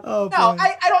 I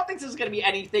don't think this is going to be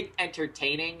anything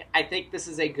entertaining. I think this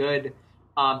is a good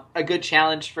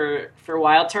challenge for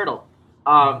Wild Turtle.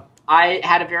 I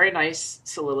had a very nice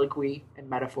soliloquy and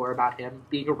metaphor about him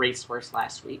being a racehorse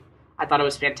last week. I thought it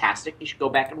was fantastic. You should go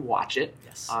back and watch it.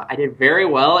 Yes. I did very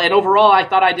well. And overall, I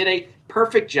thought I did a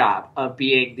perfect job of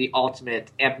being the ultimate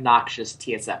obnoxious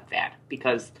TSM fan,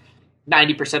 because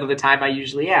 90% of the time I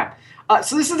usually am.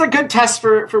 So this is a good test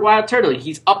for Wild Turtle.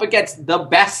 He's up against the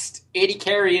best AD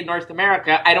carry in North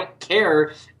America. I don't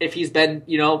care if he's been,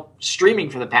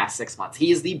 streaming for the past 6 months.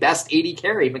 He is the best AD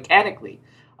carry mechanically.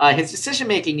 His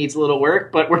decision-making needs a little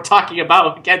work, but we're talking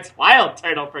about against Wild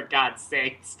Turtle, for God's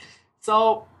sakes.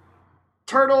 So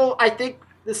Turtle, I think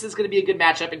this is going to be a good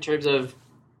matchup in terms of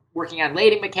working on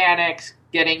lading mechanics,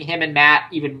 getting him and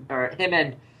him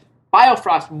and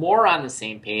Biofrost more on the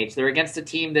same page. They're against a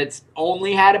team that's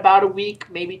only had about a week,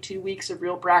 maybe 2 weeks of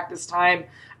real practice time,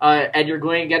 and you're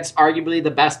going against arguably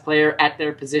the best player at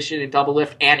their position in Double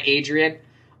Lift and Adrian.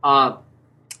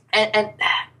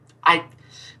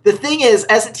 The thing is,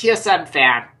 as a TSM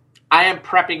fan, I am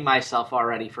prepping myself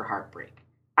already for heartbreak.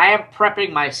 I am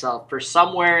prepping myself for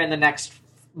somewhere in the next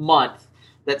month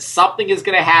that something is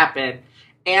going to happen,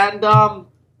 and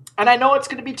I know it's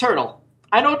going to be Turtle.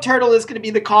 I know Turtle is going to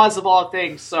be the cause of all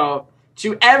things. So,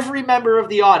 to every member of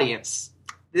the audience,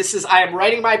 I am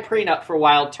writing my prenup for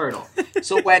Wild Turtle.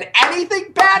 So when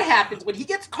anything bad happens, when he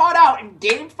gets caught out in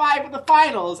Game 5 of the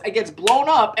finals and gets blown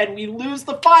up and we lose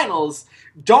the finals,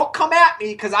 don't come at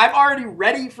me, because I'm already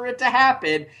ready for it to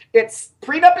happen.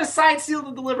 Prenup is signed, sealed,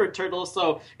 and delivered, Turtle.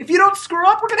 So if you don't screw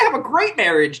up, we're going to have a great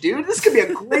marriage, dude. This could be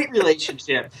a great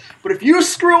relationship. But if you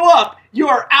screw up, you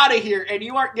are out of here and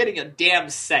you aren't getting a damn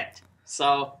cent.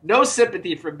 So no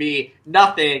sympathy from me,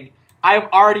 nothing. I'm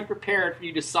already prepared for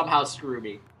you to somehow screw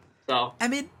me. So I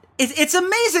mean, it's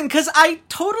amazing, because I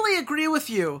totally agree with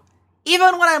you.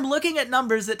 Even when I'm looking at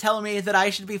numbers that tell me that I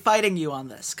should be fighting you on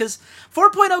this. Because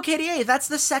 4.0 KDA, that's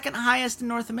the second highest in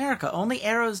North America. Only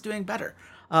Arrow's doing better.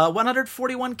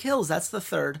 141 kills, that's the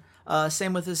third.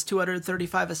 Same with his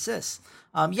 235 assists.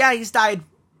 He's died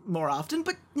more often,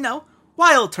 but,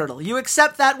 Wild Turtle. You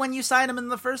accept that when you sign him in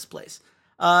the first place.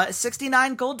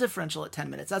 69 gold differential at 10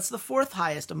 minutes. That's the fourth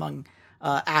highest among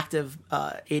active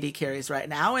AD carries right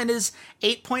now, and is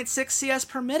 8.6 CS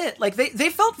per minute. Like, they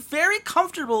felt very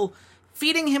comfortable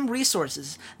feeding him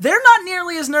resources. They're not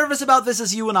nearly as nervous about this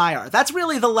as you and I are. That's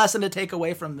really the lesson to take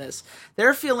away from this.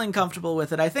 They're feeling comfortable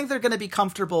with it. I think they're going to be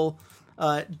comfortable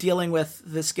dealing with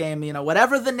this game,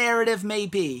 whatever the narrative may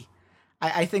be.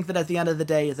 I think that at the end of the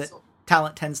day, that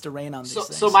talent tends to reign on these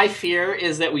things. So my fear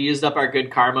is that we used up our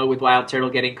good karma with Wild Turtle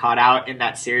getting caught out in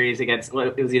that series against,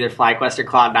 it was either FlyQuest or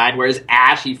Cloud9, whereas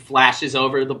Ash, he flashes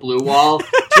over the blue wall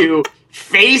to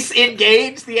face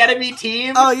engage the enemy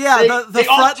team. Oh yeah, they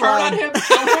all turn on him,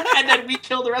 kill him, and then we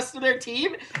kill the rest of their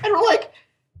team. And we're like,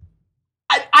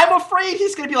 I'm afraid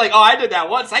he's going to be like, I did that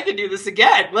once, I can do this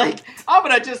again. Like, I'm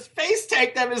going to just face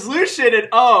tank them as Lucian, and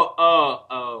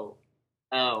oh.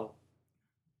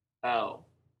 Oh.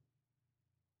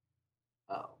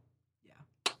 Oh.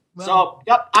 Yeah. Well, So,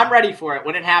 yep, I'm ready for it.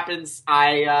 When it happens,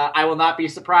 I will not be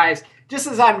surprised. Just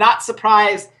as I'm not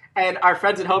surprised, and our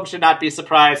friends at home should not be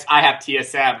surprised, I have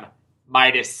TSM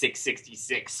minus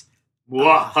 666. you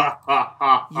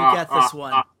get this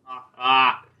one.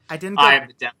 I am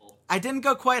the devil. I didn't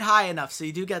go quite high enough, so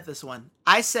you do get this one.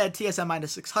 I said TSM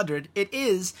minus 600. It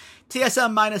is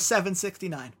TSM minus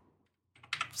 769.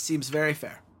 Seems very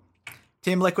fair.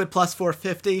 Team Liquid plus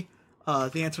 450.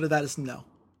 The answer to that is no.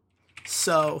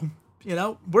 So,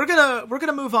 we're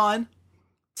gonna move on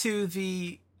to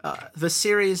the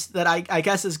series that I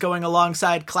guess is going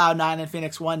alongside Cloud9 and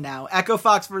Phoenix One now. Echo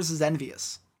Fox versus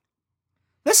Envious.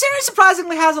 This series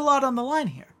surprisingly has a lot on the line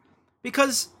here,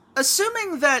 because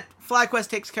assuming that FlyQuest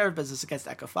takes care of business against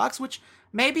Echo Fox, which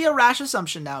may be a rash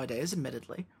assumption nowadays,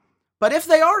 admittedly, but if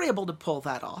they are able to pull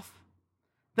that off,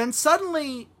 then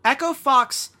suddenly Echo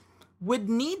Fox would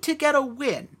need to get a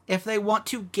win if they want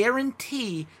to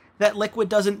guarantee that Liquid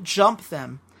doesn't jump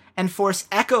them and force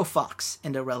Echo Fox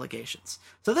into relegations.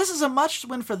 So this is a must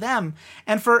win for them.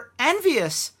 And for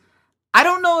Envious, I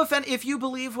don't know if you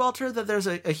believe, Walter, that there's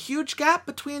a huge gap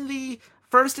between the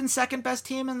first and second best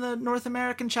team in the North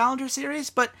American Challenger Series,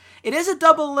 but it is a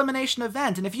double elimination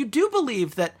event. And if you do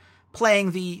believe that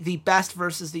playing the best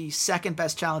versus the second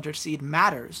best Challenger seed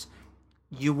matters,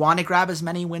 you want to grab as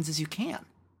many wins as you can.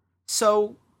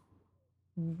 So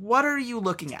what are you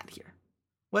looking at here?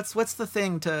 What's the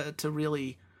thing to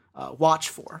really watch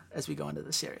for as we go into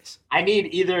the series? I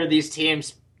need either of these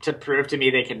teams to prove to me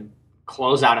they can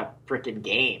close out a freaking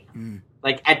game.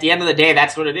 Like, at the end of the day,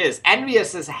 that's what it is.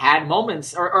 Envious has had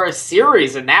moments, or a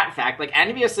series in that fact. Like,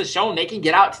 Envious has shown they can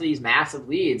get out to these massive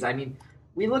leads. I mean,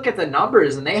 we look at the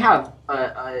numbers, and they have,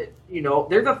 they're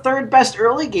the third best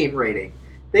early game rating.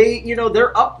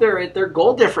 They're up there at their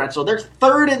goal differential. They're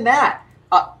third in that.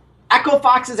 Echo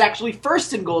Fox is actually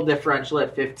first in goal differential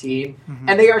at 15,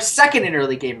 and they are second in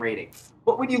early game rating.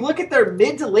 But when you look at their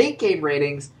mid to late game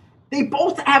ratings, they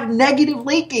both have negative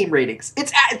late game ratings.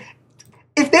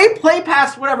 If they play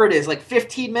past whatever it is, like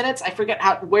 15 minutes, I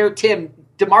forget where Tim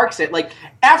demarks it. Like,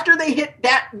 after they hit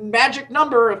that magic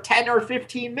number of 10 or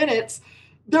 15 minutes,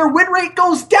 their win rate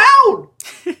goes down.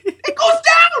 It goes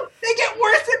down. They get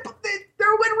worse.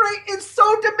 Their win rate is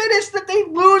so diminished that they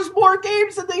lose more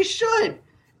games than they should.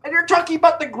 And you're talking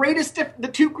about the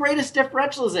two greatest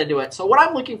differentials into it. So what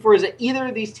I'm looking for is that either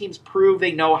of these teams prove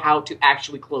they know how to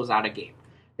actually close out a game.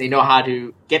 They know how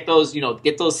to get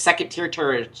those second tier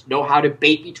turrets, know how to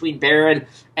bait between Baron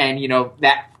and,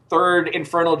 that third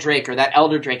Infernal Drake or that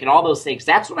Elder Drake and all those things.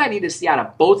 That's what I need to see out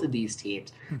of both of these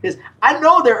teams. Because I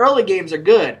know their early games are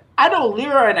good. I know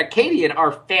Lyra and Acadian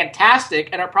are fantastic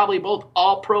and are probably both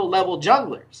all-pro level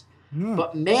junglers.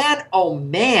 But man, oh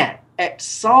man, at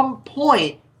some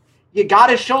point, you got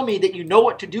to show me that you know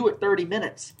what to do at 30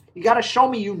 minutes. You got to show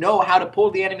me you know how to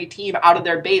pull the enemy team out of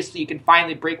their base so you can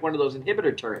finally break one of those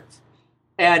inhibitor turrets.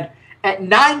 And at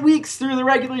 9 weeks through the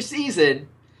regular season,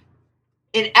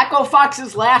 in Echo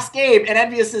Fox's last game and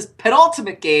Envious's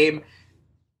penultimate game,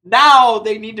 now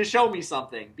they need to show me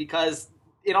something. Because,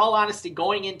 in all honesty,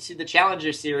 going into the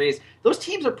Challenger Series, those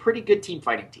teams are pretty good team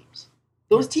fighting teams.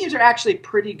 Those teams are actually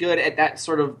pretty good at that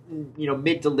sort of,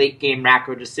 mid to late game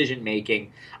macro decision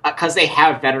making because they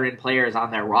have veteran players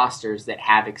on their rosters that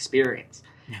have experience.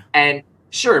 Yeah. And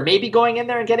sure, maybe going in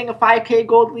there and getting a 5K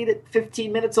gold lead at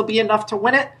 15 minutes will be enough to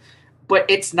win it, but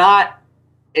it's not.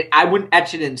 I wouldn't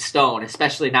etch it in stone,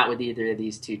 especially not with either of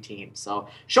these two teams. So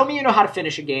show me you know how to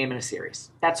finish a game in a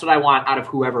series. That's what I want out of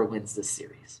whoever wins this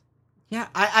series. Yeah,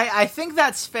 I think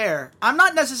that's fair. I'm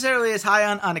not necessarily as high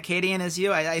on Acadian as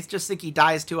you. I just think he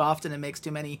dies too often and makes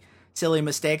too many silly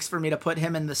mistakes for me to put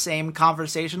him in the same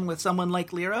conversation with someone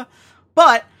like Lyra.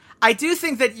 But I do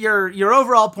think that your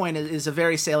overall point is a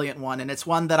very salient one, and it's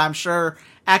one that I'm sure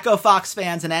Echo Fox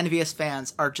fans and Envious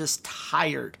fans are just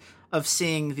tired of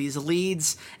seeing these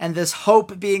leads and this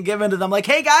hope being given to them. Like,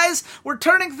 hey guys, we're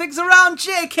turning things around,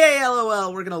 JK,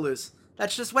 LOL, we're gonna lose.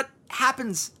 That's just what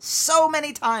happens so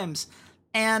many times.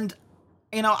 And,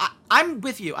 I'm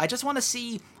with you. I just want to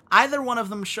see either one of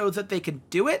them show that they can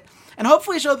do it, and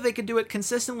hopefully show that they can do it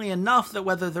consistently enough that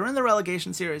whether they're in the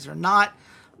relegation series or not,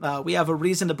 we have a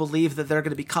reason to believe that they're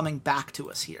going to be coming back to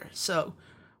us here. So,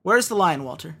 where's the line,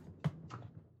 Walter?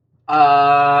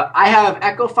 I have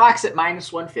Echo Fox at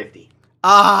minus 150.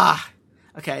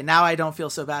 Okay, now I don't feel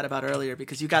so bad about earlier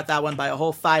because you got that one by a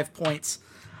whole 5 points.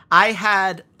 I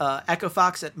had Echo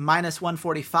Fox at minus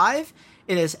 145.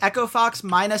 It is Echo Fox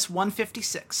minus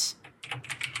 156,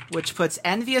 which puts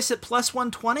Envious at plus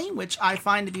 120, which I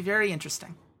find to be very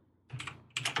interesting.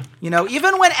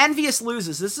 Even when Envious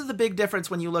loses, this is the big difference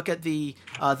when you look at the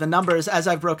numbers as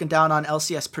I've broken down on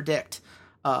LCS Predict.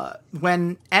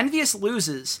 When Envious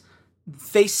loses,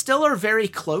 they still are very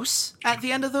close at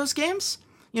the end of those games.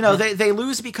 They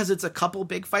lose because it's a couple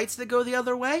big fights that go the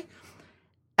other way.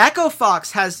 Echo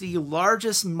Fox has the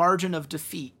largest margin of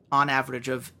defeat on average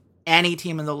of any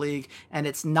team in the league, and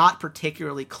it's not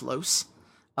particularly close.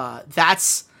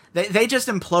 They just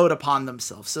implode upon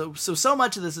themselves. So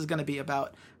much of this is going to be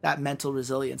about that mental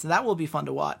resilience, and that will be fun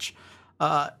to watch.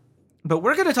 But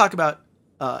we're going to talk about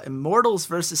Immortals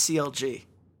versus CLG.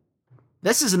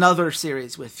 This is another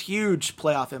series with huge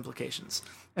playoff implications.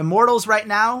 Immortals right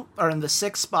now are in the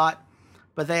 6th spot,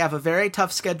 but they have a very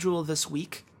tough schedule this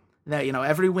week. That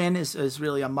every win is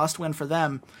really a must win for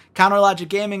them. Counterlogic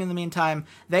Gaming, in the meantime,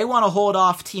 they want to hold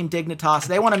off Team Dignitas.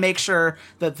 They want to make sure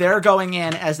that they're going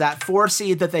in as that 4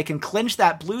 seed, that they can clinch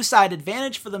that blue side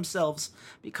advantage for themselves,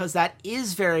 because that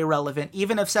is very relevant.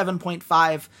 Even if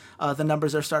 7.5, the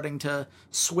numbers are starting to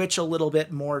switch a little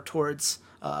bit more towards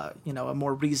a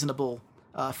more reasonable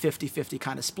 50-50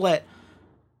 kind of split.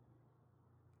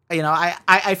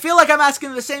 I feel like I'm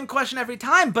asking the same question every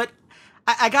time, but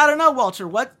I gotta know, Walter,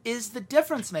 what is the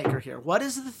difference maker here? What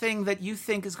is the thing that you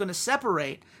think is going to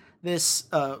separate this,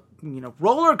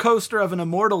 roller coaster of an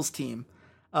Immortals team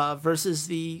versus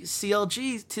the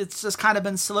CLG? It's just kind of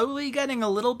been slowly getting a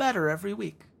little better every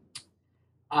week.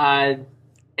 In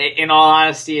all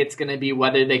honesty, it's going to be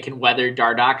whether they can weather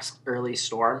Dardok's early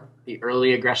storm, the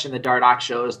early aggression that Dardok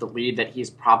shows, the lead that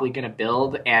he's probably going to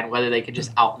build, and whether they can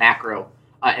just out macro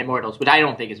Immortals, which I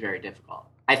don't think is very difficult.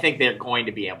 I think they're going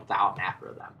to be able to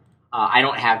out-macro them. I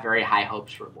don't have very high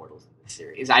hopes for Immortals in this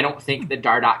series. I don't think that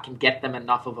Dardok can get them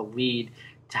enough of a lead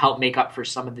to help make up for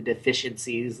some of the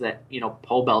deficiencies that,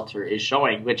 Pobelter is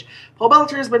showing, which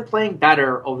Pobelter has been playing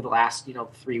better over the last,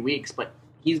 3 weeks, but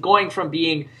he's going from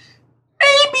being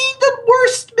maybe the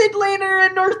worst mid laner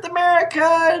in North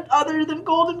America other than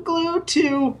Golden Glue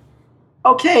to,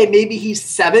 okay, maybe he's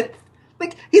 7th.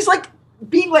 He's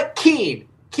being like Keen.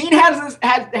 Keen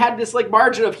had this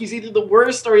margin of he's either the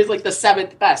worst or he's the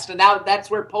 7th best, and now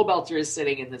that's where Pobelter is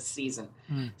sitting in this season.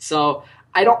 So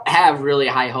I don't have really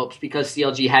high hopes because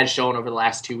CLG has shown over the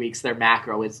last 2 weeks their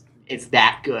macro is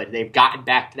that good. They've gotten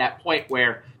back to that point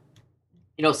where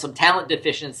some talent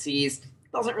deficiencies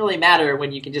doesn't really matter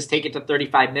when you can just take it to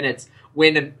 35 minutes,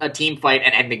 win a team fight,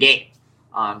 and end the game,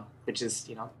 which is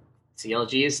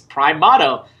CLG's prime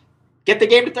motto: get the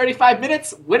game to 35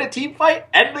 minutes, win a team fight,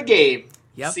 end the game.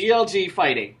 Yep. CLG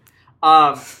fighting.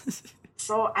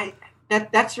 So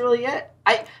that's really it.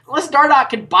 Unless Dardok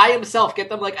can by himself get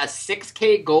them a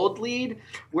 6K gold lead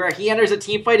where he enters a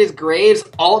team fight as Graves,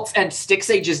 ults, and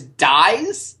Stixay just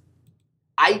dies,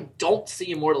 I don't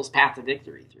see Immortals' path to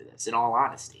victory through this, in all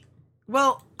honesty.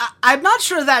 Well, I'm not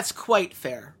sure that's quite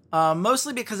fair.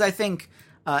 Mostly because I think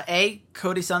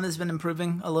Cody Sun has been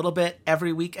improving a little bit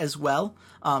every week as well.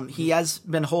 He has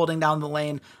been holding down the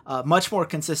lane much more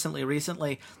consistently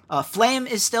recently. Flame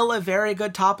is still a very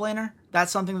good top laner.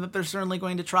 That's something that they're certainly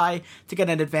going to try to get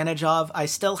an advantage of. I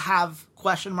still have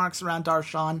question marks around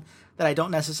Darshan that I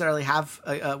don't necessarily have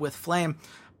with Flame.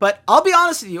 But I'll be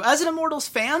honest with you, as an Immortals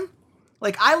fan,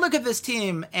 I look at this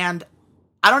team and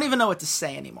I don't even know what to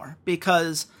say anymore,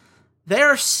 because they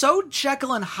are so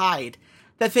Jekyll and Hyde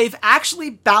that they've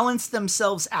actually balanced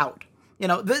themselves out.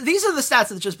 These are the stats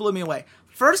that just blew me away.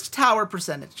 First tower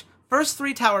percentage, first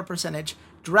 3 tower percentage,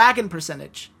 dragon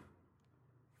percentage,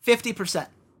 50%.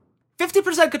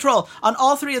 50% control on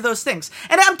all 3 of those things.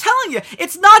 And I'm telling you,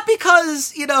 it's not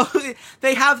because,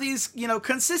 they have these,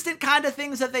 consistent kind of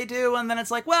things that they do, and then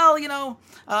it's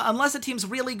unless a team's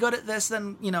really good at this,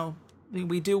 then,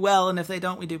 we do well, and if they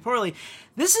don't, we do poorly.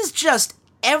 This is just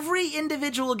every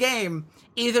individual game.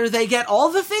 Either they get all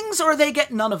the things or they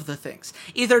get none of the things.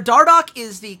 Either Dardok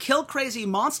is the kill crazy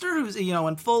monster who's,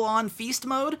 in full on feast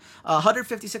mode,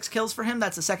 156 kills for him,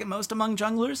 that's the second most among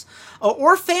junglers,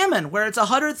 or Famine, where it's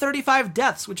 135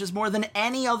 deaths, which is more than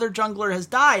any other jungler has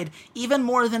died, even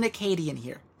more than Acadian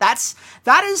here.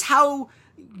 That is how,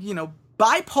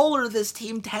 bipolar this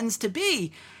team tends to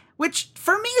be, which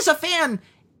for me as a fan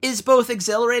is both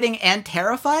exhilarating and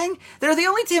terrifying. They're the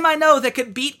only team I know that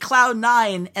could beat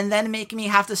Cloud9 and then make me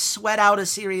have to sweat out a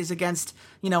series against,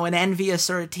 an Envious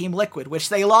or a Team Liquid, which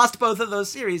they lost both of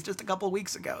those series just a couple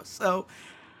weeks ago. So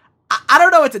I don't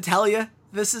know what to tell you.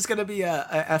 This is going to be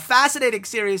a fascinating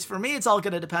series. For me, it's all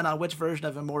going to depend on which version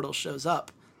of Immortals shows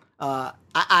up.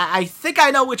 I think I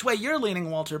know which way you're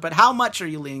leaning, Walter, but how much are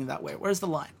you leaning that way? Where's the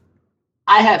line?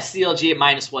 I have CLG at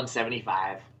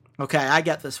 -175. Okay, I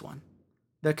get this one.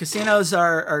 The casinos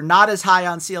are not as high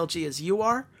on CLG as you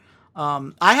are.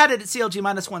 I had it at CLG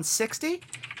minus 160.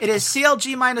 It is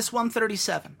CLG minus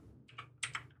 137,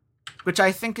 which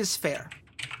I think is fair.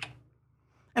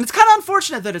 And it's kind of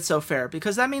unfortunate that it's so fair,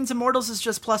 because that means Immortals is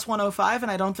just plus 105,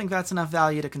 and I don't think that's enough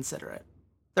value to consider it.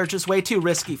 They're just way too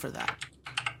risky for that.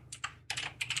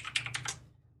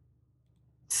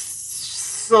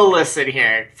 So listen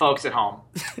here, folks at home.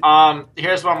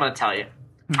 Here's what I'm going to tell you.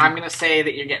 I'm going to say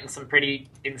that you're getting some pretty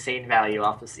insane value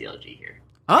off the CLG here.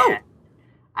 Oh. And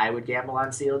I would gamble on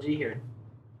CLG here.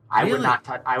 I would not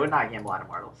gamble on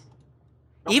Immortals.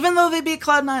 Nope. Even though they beat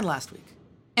Cloud9 last week.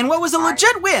 And what was a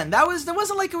legit win. There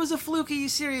wasn't like it was a fluky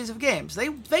series of games.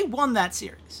 They won that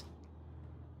series.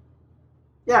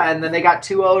 Yeah, and then they got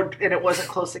 2-0'd, and it wasn't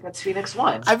close against Phoenix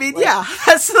 1. I mean, like, yeah,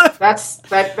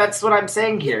 that's what I'm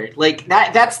saying here. Like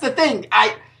that's the thing.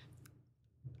 I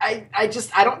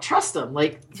don't trust them.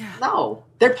 Like, yeah. No,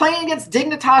 they're playing against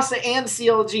Dignitas and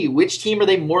CLG. Which team are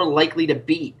they more likely to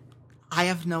beat? I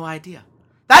have no idea.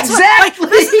 That's exactly.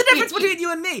 This is the difference between you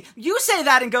and me. You say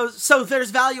that and go, so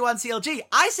there's value on CLG.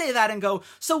 I say that and go,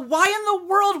 so why in the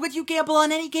world would you gamble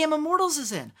on any game Immortals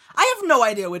is in? I have no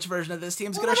idea which version of this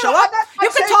team's going to show up. You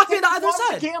can talk me to either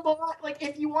side.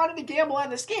 If you wanted to gamble on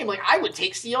this game, I would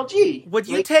take CLG. Would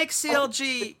you take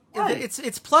CLG?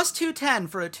 It's plus 210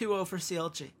 for a 2-0 for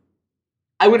CLG.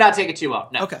 I would not take a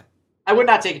 2-0. No. Okay. I would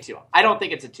not take a 2-0. I don't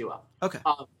think it's a 2-0. Okay.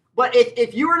 But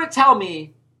if you were to tell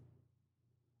me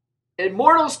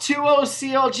Immortals 2-0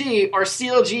 CLG or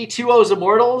CLG 2-0's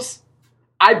Immortals,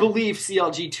 I believe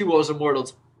CLG 2-0's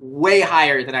Immortals way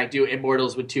higher than I do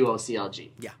Immortals with 2-0 CLG.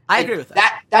 Yeah, I agree with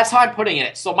that. That's how I'm putting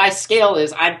it. So my scale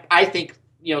is I think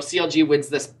CLG wins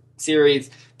this series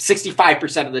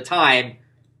 65% of the time.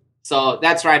 So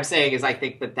that's what I'm saying is I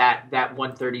think that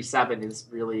 137 is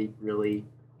really, really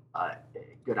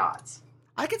good odds.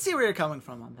 I can see where you're coming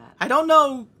from on that. I don't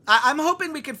know. I'm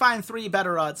hoping we can find 3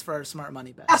 better odds for our smart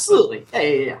money bets. Absolutely.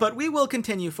 Yeah. But we will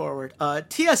continue forward.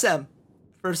 TSM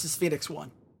versus Phoenix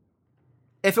 1.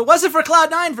 If it wasn't for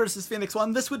Cloud9 versus Phoenix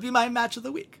 1, this would be my match of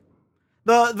the week.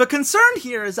 The concern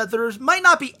here is that there might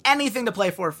not be anything to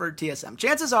play for TSM.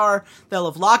 Chances are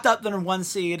they'll have locked up their 1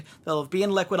 seed. They'll have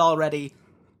been liquid already.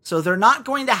 So they're not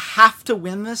going to have to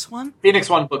win this one. Phoenix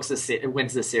 1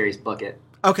 wins this series. Book it.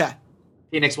 Okay.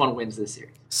 Phoenix 1 wins this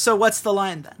series. So what's the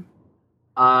line then?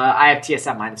 I have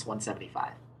TSM minus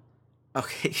 175.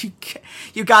 Okay,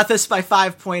 you got this by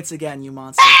 5 points again, you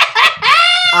monster.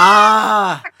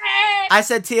 I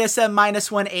said TSM minus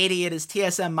 180. It is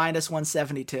TSM minus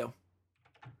 172.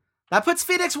 That puts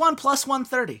Phoenix 1 plus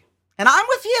 130. And I'm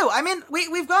with you. I mean,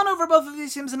 we've gone over both of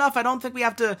these teams enough. I don't think we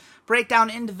have to break down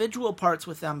individual parts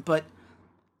with them, but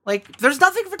there's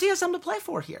nothing for TSM to play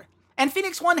for here. And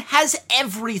Phoenix 1 has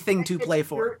everything to play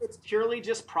for. It's purely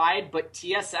just pride, but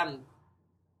TSM,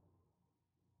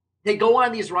 they go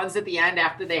on these runs at the end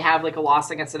after they have a loss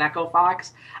against an Echo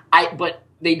Fox. But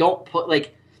they don't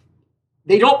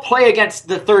they don't play against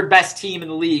the third best team in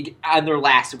the league on their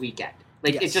last weekend.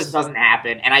 Yes. It just doesn't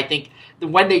happen. And I think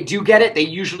when they do get it, they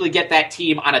usually get that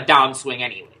team on a downswing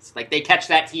anyways. They catch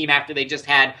that team after they just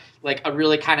had a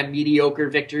really kind of mediocre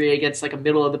victory against a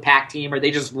middle of the pack team, or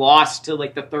they just lost to the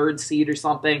 3rd seed or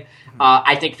something. Mm-hmm.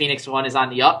 I think Phoenix 1 is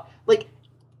on the up.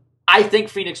 I think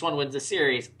Phoenix 1 wins the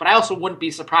series, but I also wouldn't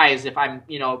be surprised if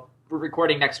we're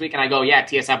recording next week and I go, yeah,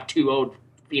 TSM 2-0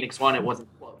 Phoenix 1. It wasn't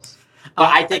close.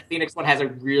 But I think Phoenix 1 has a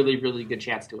really, really good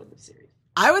chance to win this series.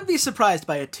 I would be surprised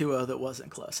by a 2-0 that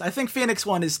wasn't close. I think Phoenix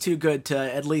 1 is too good to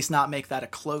at least not make that a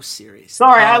close series.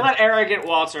 Sorry, I let arrogant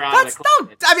Walter out of the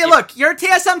club. I mean, look, you're a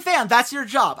TSM fan. That's your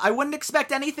job. I wouldn't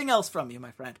expect anything else from you,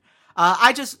 my friend.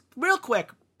 Real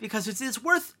quick, because it's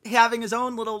worth having his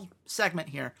own little segment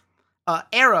here.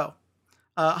 Arrow,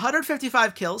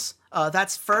 155 kills.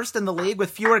 That's first in the league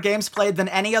with fewer games played than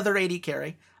any other AD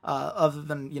carry, other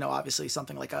than, obviously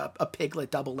something like a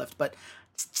Piglet double lift, but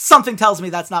something tells me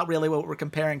that's not really what we're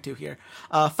comparing to here.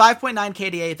 5.9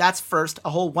 KDA, that's first, a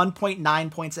whole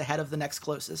 1.9 points ahead of the next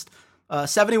closest.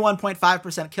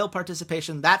 71.5% kill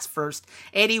participation, that's first.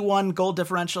 81 gold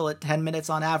differential at 10 minutes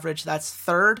on average, that's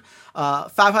third.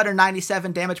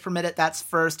 597 damage per minute, that's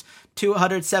first.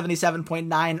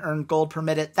 277.9 earned gold per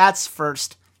minute, that's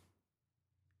first.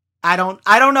 I don't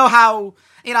know how,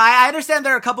 I understand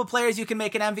there are a couple players you can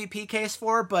make an MVP case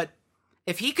for, but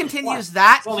if he continues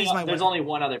that, there's only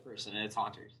one other person, and it's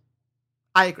Haunters.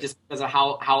 I agree. Just because of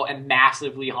how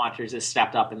massively Haunters has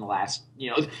stepped up in the last,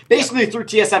 basically through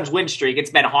TSM's win streak, it's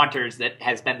been Haunters that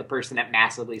has been the person that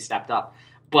massively stepped up.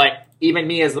 But even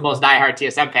me, as the most diehard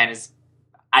TSM fan,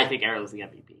 I think Arrow's the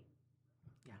MVP.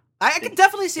 Yeah, I can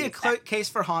definitely see a case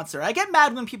for Haunter. I get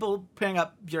mad when people bring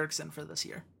up Bjergsen for this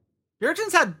year.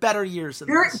 Bjergsen's had better years than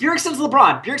this. Bjergsen's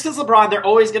LeBron. Bjergsen's LeBron. They're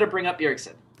always going to bring up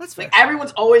Bjergsen. That's fair. Like,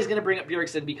 everyone's always going to bring up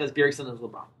Bjergsen because Bjergsen is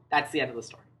LeBron. That's the end of the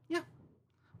story. Yeah.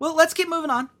 Well, let's keep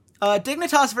moving on.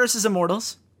 Dignitas versus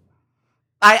Immortals.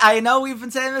 I know we've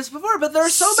been saying this before, but there are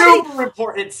so many super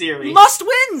important series must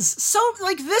wins. So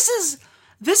like this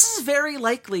is very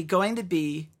likely going to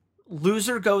be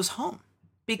loser goes home,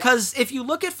 because if you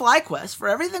look at FlyQuest, for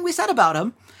everything we said about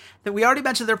them, that we already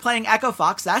mentioned, they're playing Echo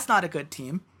Fox. That's not a good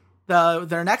team.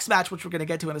 Their next match, which we're going to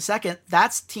get to in a second,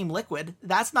 that's Team Liquid.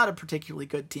 That's not a particularly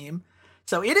good team.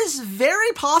 So it is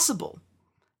very possible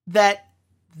that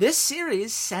this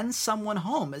series sends someone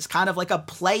home as kind of like a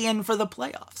play-in for the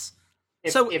playoffs.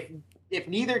 If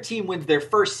neither team wins their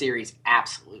first series,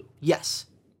 absolutely. Yes.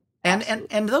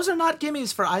 And those are not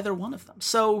gimmies for either one of them.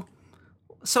 So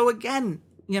again,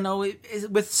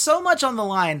 with so much on the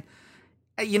line,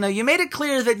 you made it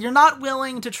clear that you're not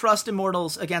willing to trust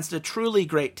Immortals against a truly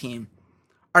great team.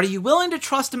 Are you willing to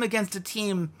trust them against a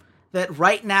team that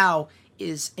right now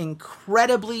is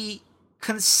incredibly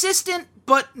consistent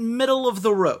but middle of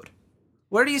the road?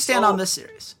 Where do you stand on this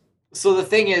series? So the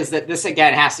thing is that this,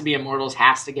 again, has to be Immortals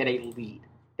has to get a lead.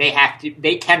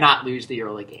 They cannot lose the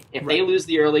early game. If they lose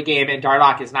the early game and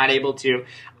Dardoch is not able to,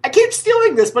 I keep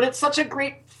stealing this, but it's such a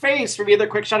great phrase from either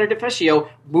Quickshot or Deficio,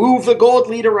 move the gold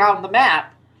lead around the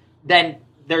map, then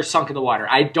they're sunk in the water.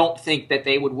 I don't think that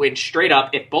they would win straight up.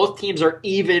 If both teams are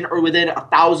even or within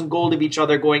 1,000 gold of each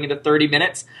other going into 30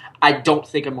 minutes, I don't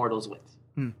think Immortals wins.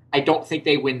 I don't think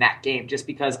they win that game just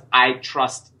because I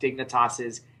trust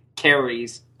Dignitas's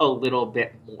carries a little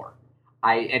bit more.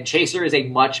 And Chaser is a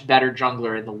much better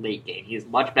jungler in the late game. He is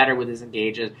much better with his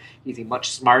engages. He's a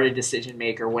much smarter decision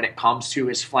maker when it comes to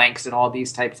his flanks and all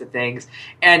these types of things.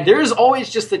 And there's always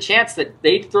just the chance that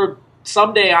they'd throw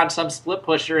someday on some split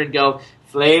pusher and go,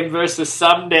 Flame versus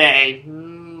Someday.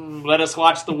 Let us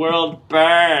watch the world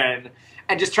burn.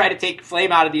 And just try to take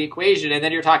Flame out of the equation. And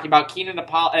then you're talking about Keenan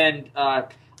and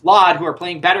Laud, who are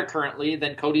playing better currently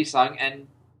than Cody Sung and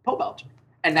Pobelt.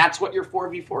 And that's what your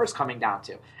 4v4 is coming down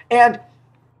to. And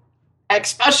X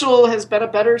Special has been a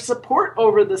better support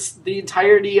over the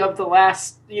entirety of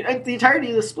the entirety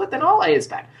of the split than Ale has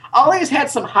been. Ale has had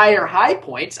some higher high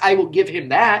points. I will give him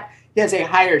that. He has a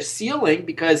higher ceiling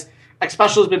because X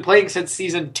Special has been playing since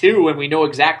Season 2, and we know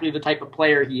exactly the type of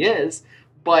player he is.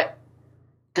 But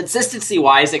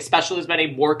consistency-wise, X Special has been a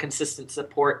more consistent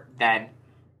support than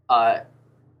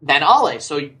Ale.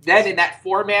 So then in that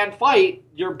 4-man fight,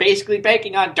 you're basically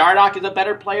banking on Dardoch is a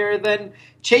better player than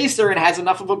Chaser and has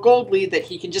enough of a gold lead that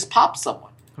he can just pop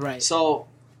someone. Right. So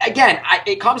again,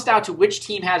 it comes down to which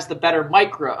team has the better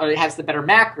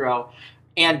macro,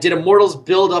 and did Immortals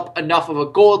build up enough of a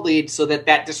gold lead so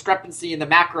that discrepancy in the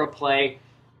macro play,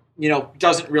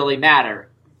 doesn't really matter.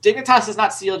 Dignitas is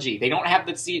not CLG. They don't have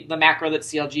the macro that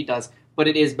CLG does, but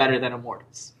it is better than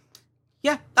Immortals.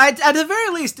 Yeah, at the very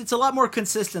least, it's a lot more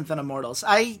consistent than Immortals.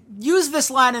 I use this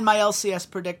line in my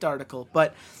LCS Predict article,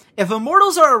 but if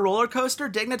Immortals are a roller coaster,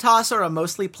 Dignitas are a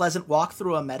mostly pleasant walk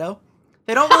through a meadow.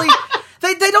 They don't really...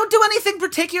 They don't do anything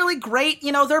particularly great.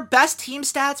 Their best team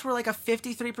stats were like a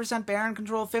 53% Baron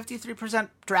control, 53%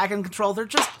 Dragon control. They're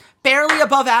just barely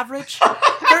above average.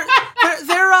 They're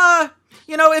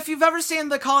if you've ever seen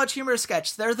the College Humor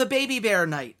sketch, they're the Baby Bear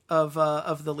Knight of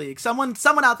the league. Someone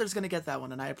out there's going to get that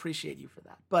one, and I appreciate you for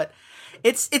that. But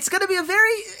it's going to be a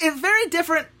very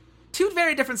different, two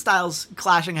very different styles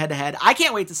clashing head to head. I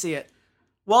can't wait to see it.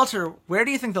 Walter, where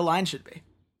do you think the line should be?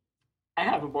 I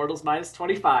have Immortals minus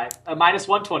 25, minus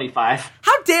 125.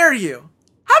 How dare you?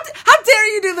 How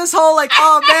dare you do this whole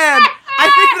oh man,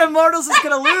 I think that Immortals is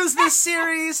going to lose this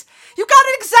series. You got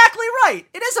it exactly right.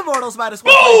 It is Immortals minus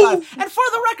 125. And for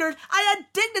the record, I had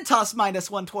Dignitas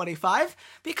minus 125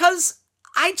 because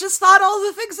I just thought all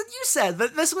the things that you said.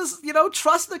 That this was,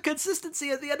 trust the consistency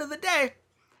at the end of the day.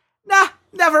 Nah,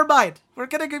 never mind. We're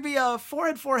going to be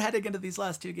 4-4 heading into these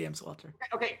last two games, Walter.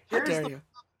 Okay, how dare you?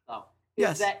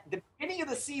 Is that the beginning of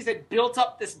the season built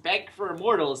up this bank for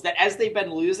Immortals that as they've been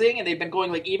losing and they've been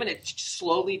going even, it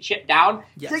slowly chipped down.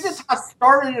 Yes. Dignitas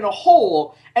started in a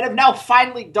hole and have now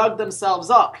finally dug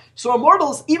themselves up. So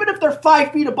Immortals, even if they're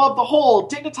 5 feet above the hole,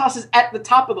 Dignitas is at the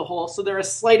top of the hole, so they're a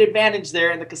slight advantage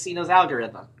there in the casino's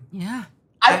algorithm. Yeah.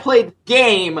 I played the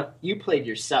game, you played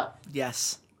yourself.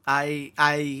 Yes.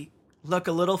 I look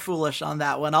a little foolish on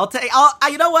that one.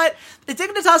 You know what? The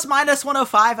Dignitas minus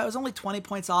 105, I was only 20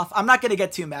 points off. I'm not going to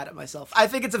get too mad at myself. I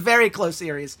think it's a very close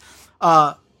series.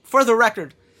 For the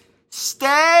record,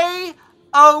 stay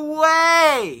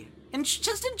away and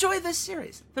just enjoy this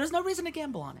series. There's no reason to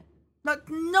gamble on it.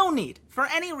 No need for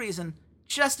any reason.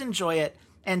 Just enjoy it,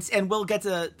 and we'll get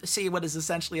to see what is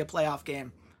essentially a playoff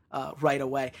game right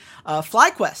away.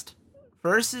 FlyQuest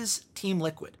versus Team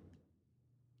Liquid.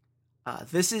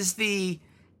 This is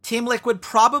Team Liquid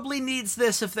probably needs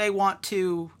this if they want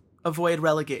to avoid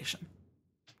relegation.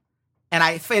 And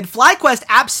FlyQuest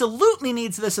absolutely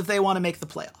needs this if they want to make the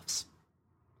playoffs.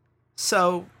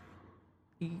 So,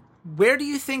 where do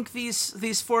you think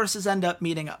these forces end up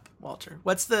meeting up, Walter?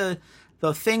 What's the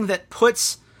thing that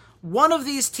puts one of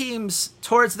these teams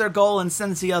towards their goal and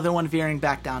sends the other one veering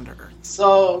back down to earth?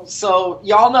 So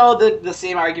y'all know the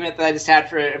same argument that I just had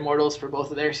for Immortals for both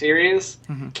of their series.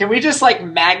 Mm-hmm. Can we just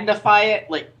magnify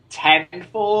it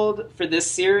tenfold for this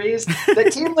series?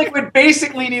 The Team Liquid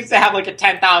basically needs to have a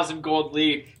 10,000 gold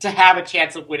lead to have a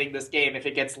chance of winning this game if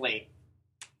it gets late.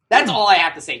 That's all I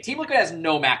have to say. Team Liquid has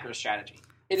no macro strategy.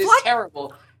 It is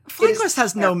terrible. FlyQuest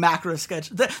has no macro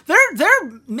schedule. Their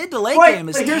mid to late game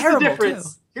is terrible too.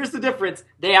 Here's the difference.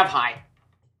 They have high.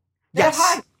 They have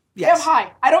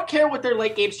high. I don't care what their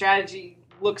late game strategy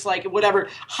looks like, whatever.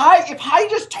 If High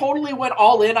just totally went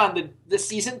all in on the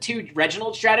Season 2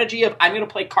 Reginald strategy of I'm going to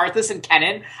play Karthus and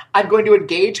Kennen, I'm going to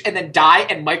engage and then die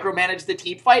and micromanage the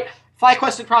team fight,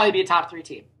 FlyQuest would probably be a top 3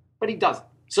 team. But he doesn't.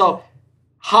 So,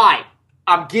 High,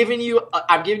 I'm giving you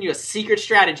a secret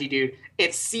strategy, dude.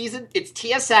 It's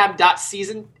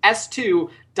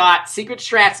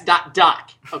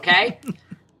tsm.season.s2.secretstrats.doc, okay?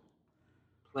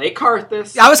 Play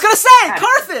Karthus. I was going to say,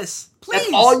 Karthus, please.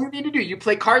 That's all you need to do. You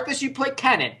play Karthus, you play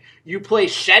Kennen. You play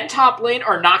Shen top lane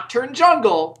or Nocturne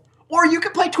jungle, or you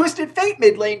can play Twisted Fate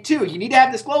mid lane too. You need to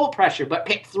have this global pressure, but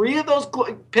pick 3 of those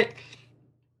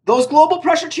those global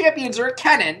pressure champions or a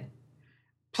Kennen,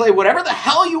 play whatever the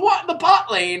hell you want in the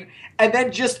bot lane, and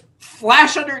then just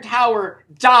flash under a tower,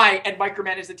 die, and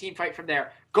micromanage the team fight from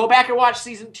there. Go back and watch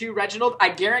Season 2 Reginald. I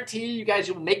guarantee you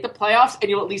guys will make the playoffs, and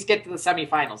you'll at least get to the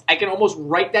semifinals. I can almost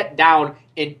write that down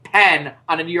in pen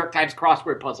on a New York Times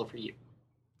crossword puzzle for you.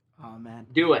 Oh, man.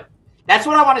 Do it. That's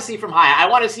what I want to see from High. I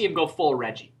want to see him go full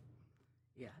Reggie.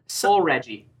 Yeah. Full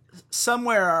Reggie.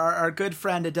 Somewhere our good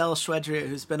friend Adele Schwedria,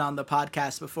 who's been on the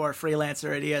podcast before,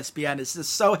 freelancer at ESPN, is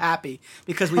just so happy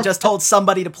because we just told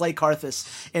somebody to play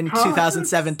Karthus in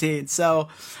 2017. So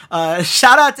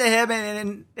shout out to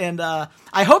him, and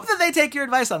I hope that they take your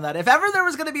advice on that. If ever there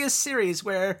was going to be a series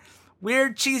where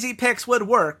weird, cheesy picks would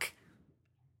work,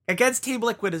 against Team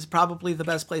Liquid is probably the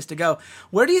best place to go.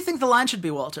 Where do you think the line should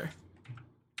be, Walter?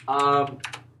 I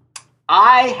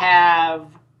have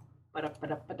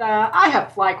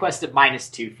FlyQuest at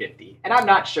 -250, and I'm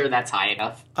not sure that's high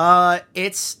enough.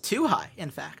 It's too high,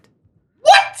 in fact.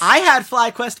 What? I had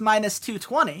FlyQuest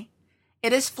 -220.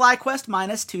 It is FlyQuest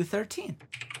 -213,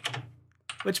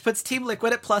 which puts Team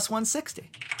Liquid at +160.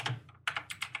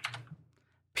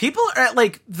 People are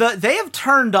they have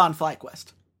turned on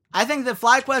FlyQuest. I think that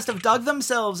FlyQuest have dug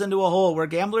themselves into a hole where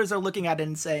gamblers are looking at it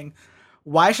and saying,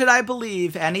 why should I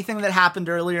believe anything that happened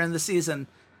earlier in the season?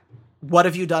 What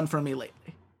have you done for me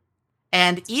lately?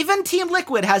 And even Team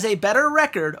Liquid has a better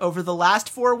record over the last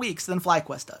 4 weeks than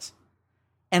FlyQuest does.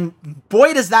 And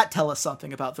boy, does that tell us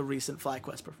something about the recent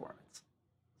FlyQuest performance.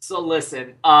 So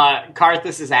listen,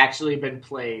 Karthus has actually been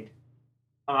played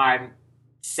on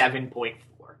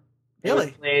 7.4. Really? It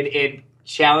was played in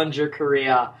Challenger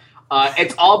Korea.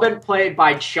 It's all been played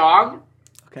by Chong.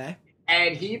 Okay.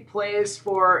 And he plays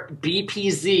for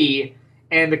BPZ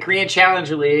in the Korean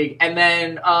Challenger League. And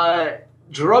then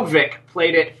Drobvik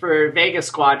played it for Vega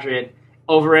Squadron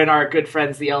over in our good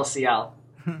friends, the LCL.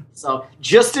 So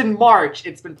just in March,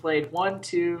 it's been played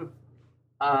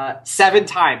 7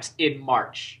 times in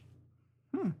March.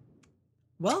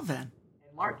 Well then.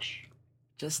 In March.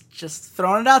 Just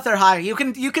throwing it out there, High. You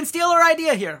can steal our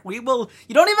idea here. We will.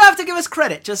 You don't even have to give us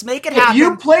credit. Just make it happen. If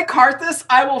you play Karthus,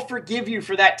 I will forgive you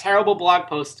for that terrible blog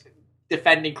post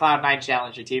defending Cloud9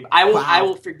 Challenger team. I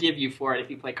will forgive you for it if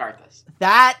you play Karthus.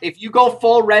 If you go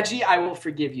full Reggie, I will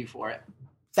forgive you for it.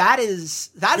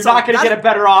 That's You're not going to get a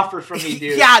better offer from me,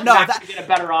 dude. Yeah, no. You're not going to get a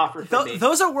better offer from me.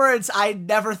 Those are words I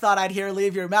never thought I'd hear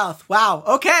leave your mouth. Wow.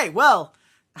 Okay. Well.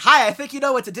 Hi, I think you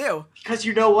know what to do. Because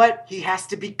you know what? He has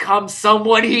to become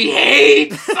someone he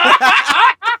hates.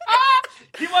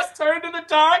 He must turn to the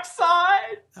dark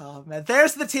side. Oh, man.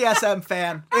 There's the TSM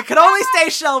fan. It can only stay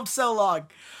shelved so long.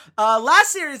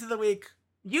 Last series of the week.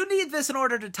 You need this in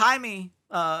order to tie me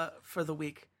for the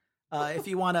week. If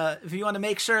you want to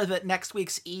make sure that next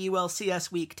week's EULCS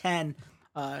Week 10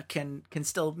 can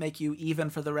still make you even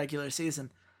for the regular season.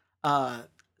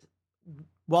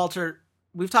 Walter,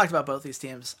 we've talked about both these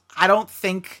teams. I don't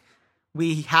think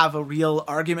we have a real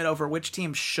argument over which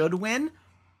team should win.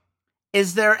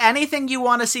 Is there anything you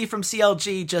want to see from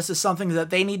CLG just as something that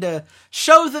they need to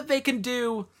show that they can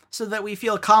do so that we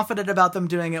feel confident about them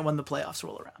doing it when the playoffs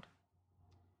roll around?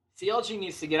 CLG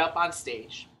needs to get up on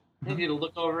stage. They need to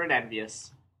look over at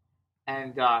Envious.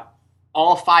 And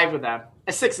all 5 of them,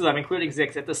 6 of them, including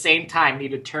Zix, at the same time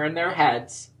need to turn their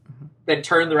heads, then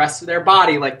turn the rest of their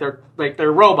body like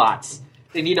they're robots.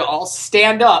 They need to all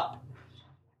stand up,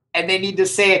 and they need to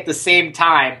say at the same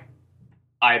time,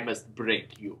 "I must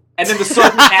break you." And then the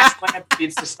Soviet national anthem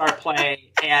needs to start playing,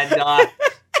 and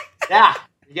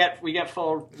we get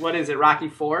full. What is it, Rocky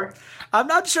IV? I'm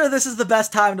not sure this is the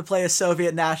best time to play a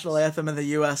Soviet national anthem in the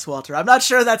U.S., Walter. I'm not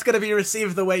sure that's going to be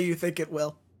received the way you think it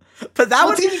will. But that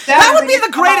would be the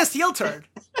greatest heel turn.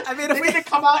 I mean, if we need to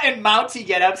come out in Mountie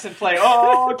get-ups and play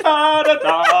 "Oh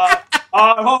Canada,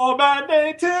 our home and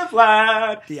native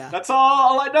land." Yeah, that's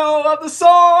all I know of the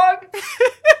song.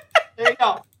 There you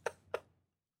go.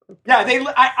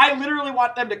 Yeah, I literally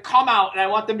want them to come out, and I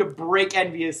want them to break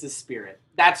Envious's spirit.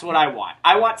 That's what I want.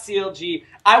 I want CLG.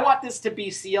 I want this to be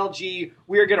CLG.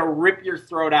 We're going to rip your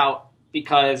throat out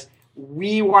because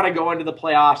we want to go into the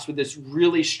playoffs with this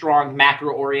really strong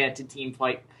macro-oriented team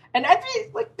fight. And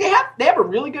Envy, like they have a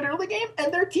really good early game,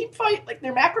 and their team fight, like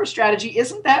their macro strategy,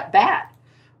 isn't that bad.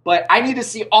 But I need to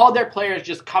see all their players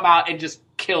just come out and just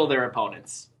kill their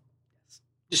opponents.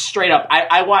 Just straight up.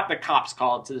 I want the cops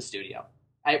called to the studio.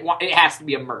 It has to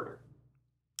be a murder.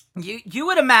 You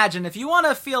would imagine, if you want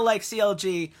to feel like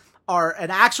CLG are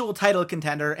an actual title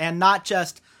contender and not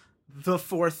just the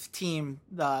 4th team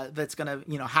that's going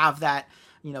to have that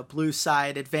blue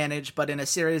side advantage, but in a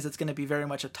series that's going to be very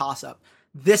much a toss-up,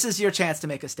 this is your chance to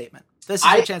make a statement. This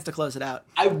is your chance to close it out.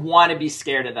 I want to be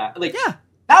scared of that.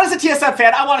 Not as a TSM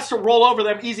fan, I want us to roll over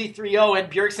them easy 3-0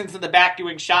 and Bjergsen's in the back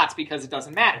doing shots because it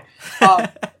doesn't matter.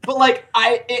 But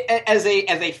as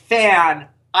a fan,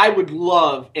 I would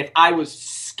love if I was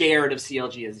scared of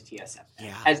CLG as a TSM.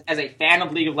 Yeah. As a fan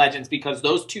of League of Legends, because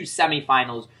those 2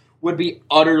 semifinals would be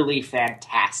utterly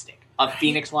fantastic. Of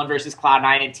Phoenix 1 versus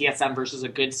Cloud9 and TSM versus a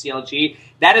good CLG.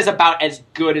 That is about as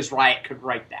good as Riot could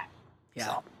write that. Yeah.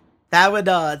 So.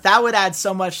 That would add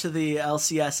so much to the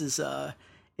LCS's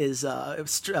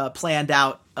planned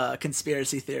out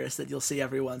conspiracy theorist that you'll see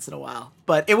every once in a while.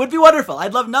 But it would be wonderful.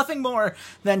 I'd love nothing more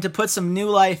than to put some new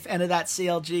life into that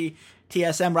CLG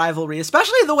TSM rivalry,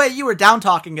 especially the way you were down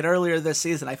talking it earlier this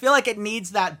season. I feel like it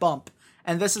needs that bump,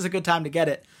 and this is a good time to get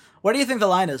it. What do you think the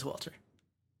line is, Walter?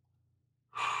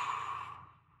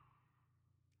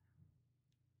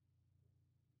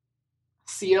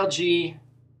 CLG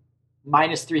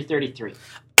minus 333.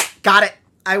 Got it.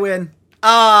 I win.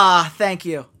 Ah, thank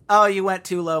you. Oh, you went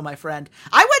too low, my friend.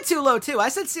 I went too low, too. I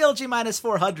said CLG minus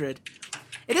 400.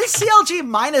 It is CLG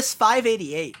minus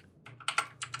 588.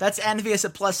 That's Envious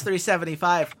at plus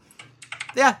 375.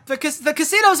 Yeah, because the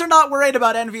casinos are not worried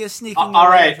about Envious sneaking. All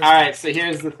right. So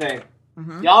here's the thing.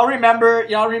 Mm-hmm. Y'all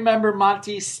remember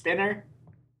Monty's spinner?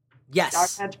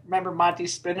 Yes. Y'all remember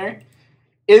Monty's spinner?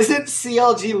 Isn't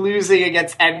CLG losing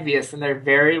against Envious in their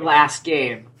very last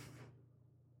game?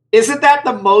 Isn't that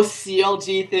the most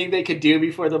CLG thing they could do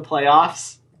before the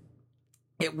playoffs?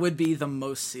 It would be the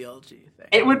most CLG thing.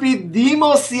 It would be the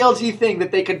most CLG thing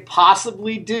that they could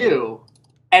possibly do,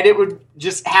 and it would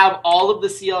just have all of the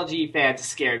CLG fans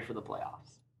scared for the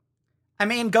playoffs. I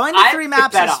mean, going to 3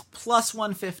 maps is plus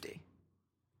 150.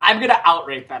 I'm going to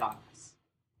outrate that on this.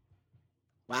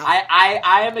 Wow.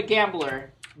 I am a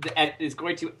gambler that is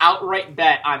going to outright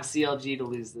bet on CLG to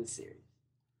lose this series.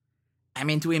 I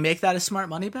mean, do we make that a smart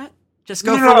money bet? Just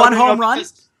go for one home run?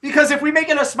 Because if we make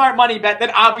it a smart money bet,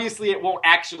 then obviously it won't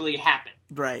actually happen.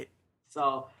 Right.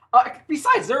 So,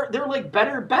 besides, there are like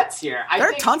better bets here. There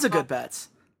are tons of good bets.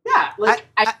 Yeah, like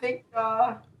I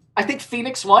think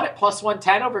Phoenix 1 at plus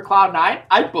 110 over Cloud9.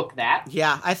 I'd book that.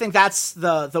 Yeah, I think that's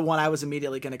the one I was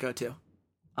immediately going to go to.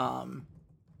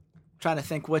 Trying to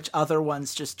think which other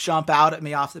ones just jump out at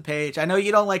me off the page. I know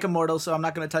you don't like Immortal, so I'm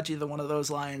not going to touch either one of those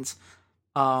lines.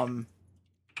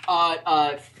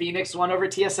 Phoenix 1 over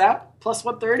TSM plus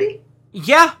 130.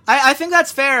 Yeah, I think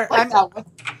that's fair.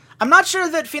 I'm not sure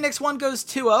that Phoenix 1 goes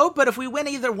 2-0, but if we win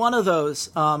either one of those,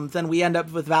 then we end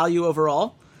up with value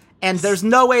overall. And there's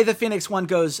no way that Phoenix 1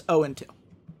 goes 0-2.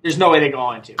 There's no way they go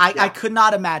 0-2. I could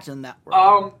not imagine that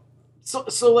world.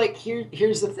 So like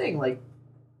here's the thing, like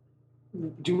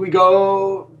do we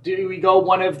go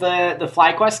one of the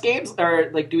FlyQuest games, or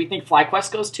like do we think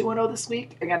FlyQuest goes 2-0 this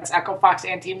week against Echo Fox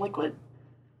and Team Liquid?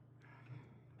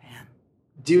 Man,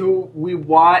 do we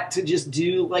want to just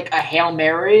do like a Hail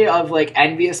Mary of like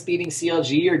Envious beating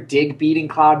CLG or Dig beating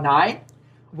Cloud9?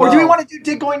 Or do we want to do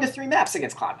Dig going to 3 maps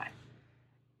against Cloud9?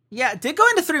 Yeah, Dig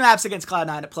going to 3 maps against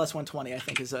Cloud9 at plus 120, I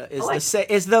think is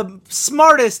the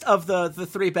smartest of the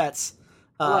 3 bets.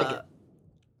 I like it.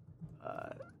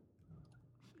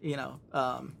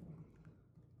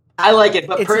 I like it,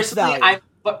 but it's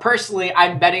personally,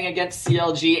 I'm betting against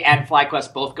CLG and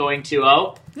FlyQuest both going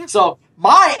 2-0. Yeah. So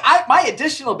my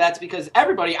additional bets, because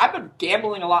I've been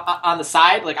gambling a lot on the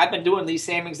side. Like, I've been doing these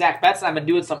same exact bets, and I've been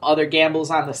doing some other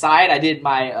gambles on the side. I did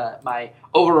my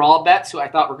overall bets, who I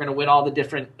thought were going to win all the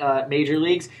different major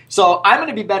leagues. So I'm going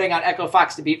to be betting on Echo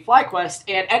Fox to beat FlyQuest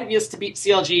and Envious to beat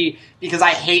CLG, because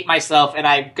I hate myself and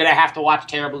I'm going to have to watch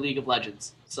terrible League of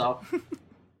Legends. So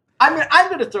I'm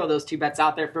going to throw those two bets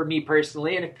out there for me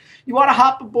personally. And if you want to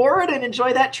hop aboard and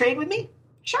enjoy that trade with me,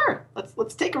 sure,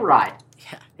 let's take a ride.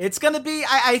 Yeah, it's going to be.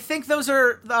 I think those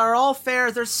are all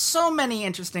fair. There's so many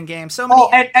interesting games. So many.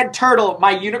 Oh, and Turtle,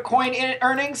 my Unicoin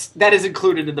earnings, that is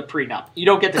included in the prenup. You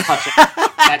don't get to touch it.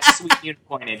 That sweet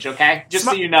Unicoinage, okay? Just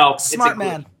so you know, smart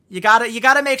man. You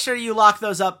gotta make sure you lock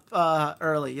those up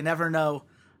early. You never know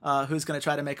who's going to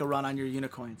try to make a run on your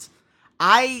Unicoins.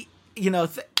 I'm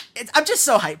just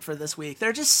so hyped for this week. There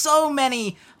are just so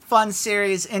many fun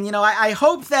series, and I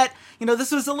hope that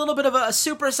this was a little bit of a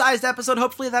supersized episode.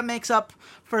 Hopefully that makes up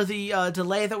for the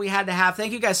delay that we had to have.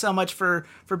 Thank you guys so much for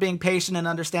being patient and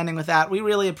understanding with that. We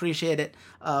really appreciate it.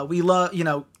 We love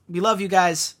you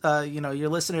guys, your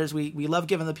listeners. We love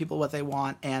giving the people what they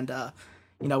want, and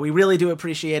we really do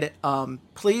appreciate it.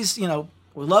 Please,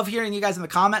 we love hearing you guys in the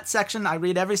comments section. I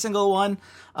read every single one.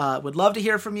 Would love to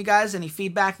hear from you guys, any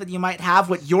feedback that you might have,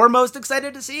 what you're most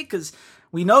excited to see, because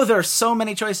we know there are so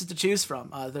many choices to choose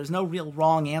from. There's no real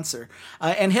wrong answer.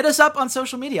 And hit us up on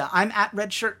social media. I'm at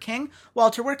Redshirt King.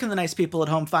 Walter, where can the nice people at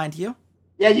home find you?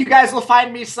 Yeah, you guys will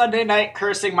find me Sunday night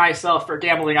cursing myself for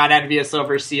gambling on Envious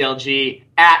over CLG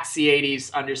at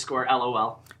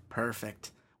C80s_LOL.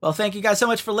 Perfect. Well, thank you guys so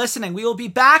much for listening. We will be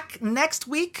back next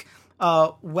week.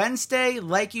 Wednesday,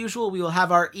 like usual, we will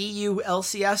have our EU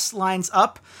LCS lines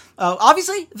up.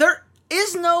 Obviously, there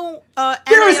is no NA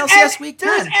LCS Week 10.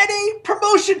 There's NA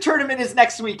promotion tournament is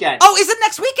next weekend. Oh, is it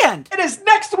next weekend? It is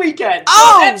next weekend.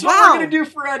 Oh, so that's wow. what we're going to do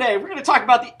for NA. We're going to talk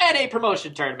about the NA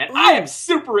promotion tournament. Ooh. I am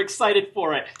super excited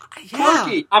for it. Yeah.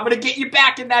 Corky, I'm going to get you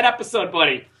back in that episode,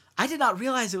 buddy. I did not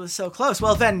realize it was so close.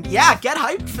 Well, then, yeah, get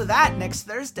hyped for that next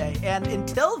Thursday. And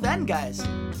until then, guys,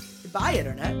 goodbye,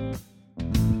 Internet.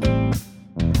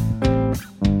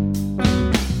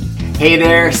 Hey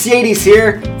there, C80s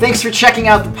here. Thanks for checking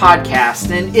out the podcast.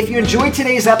 And if you enjoyed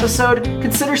today's episode,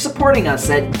 consider supporting us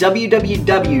at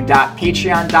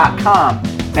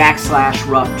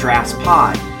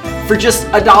www.patreon.com/roughdraftspod. For just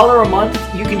 $1 a month,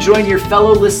 you can join your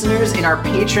fellow listeners in our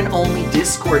patron-only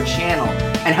Discord channel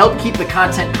and help keep the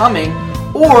content coming,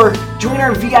 or join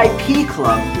our VIP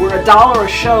club where $1 a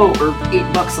show or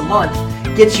 $8 a month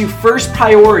gets you first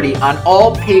priority on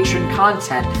all patron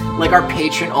content like our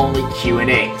patron-only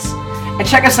Q&As. And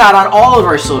check us out on all of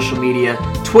our social media,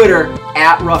 Twitter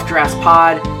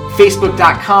 @RoughDraftsPod,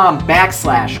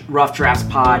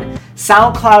 Facebook.com/RoughDraftsPod,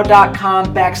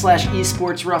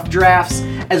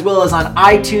 SoundCloud.com/esportsroughdrafts, as well as on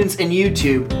iTunes and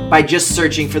YouTube by just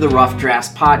searching for the Rough Drafts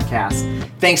Podcast.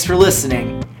 Thanks for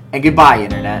listening, and goodbye,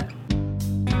 Internet.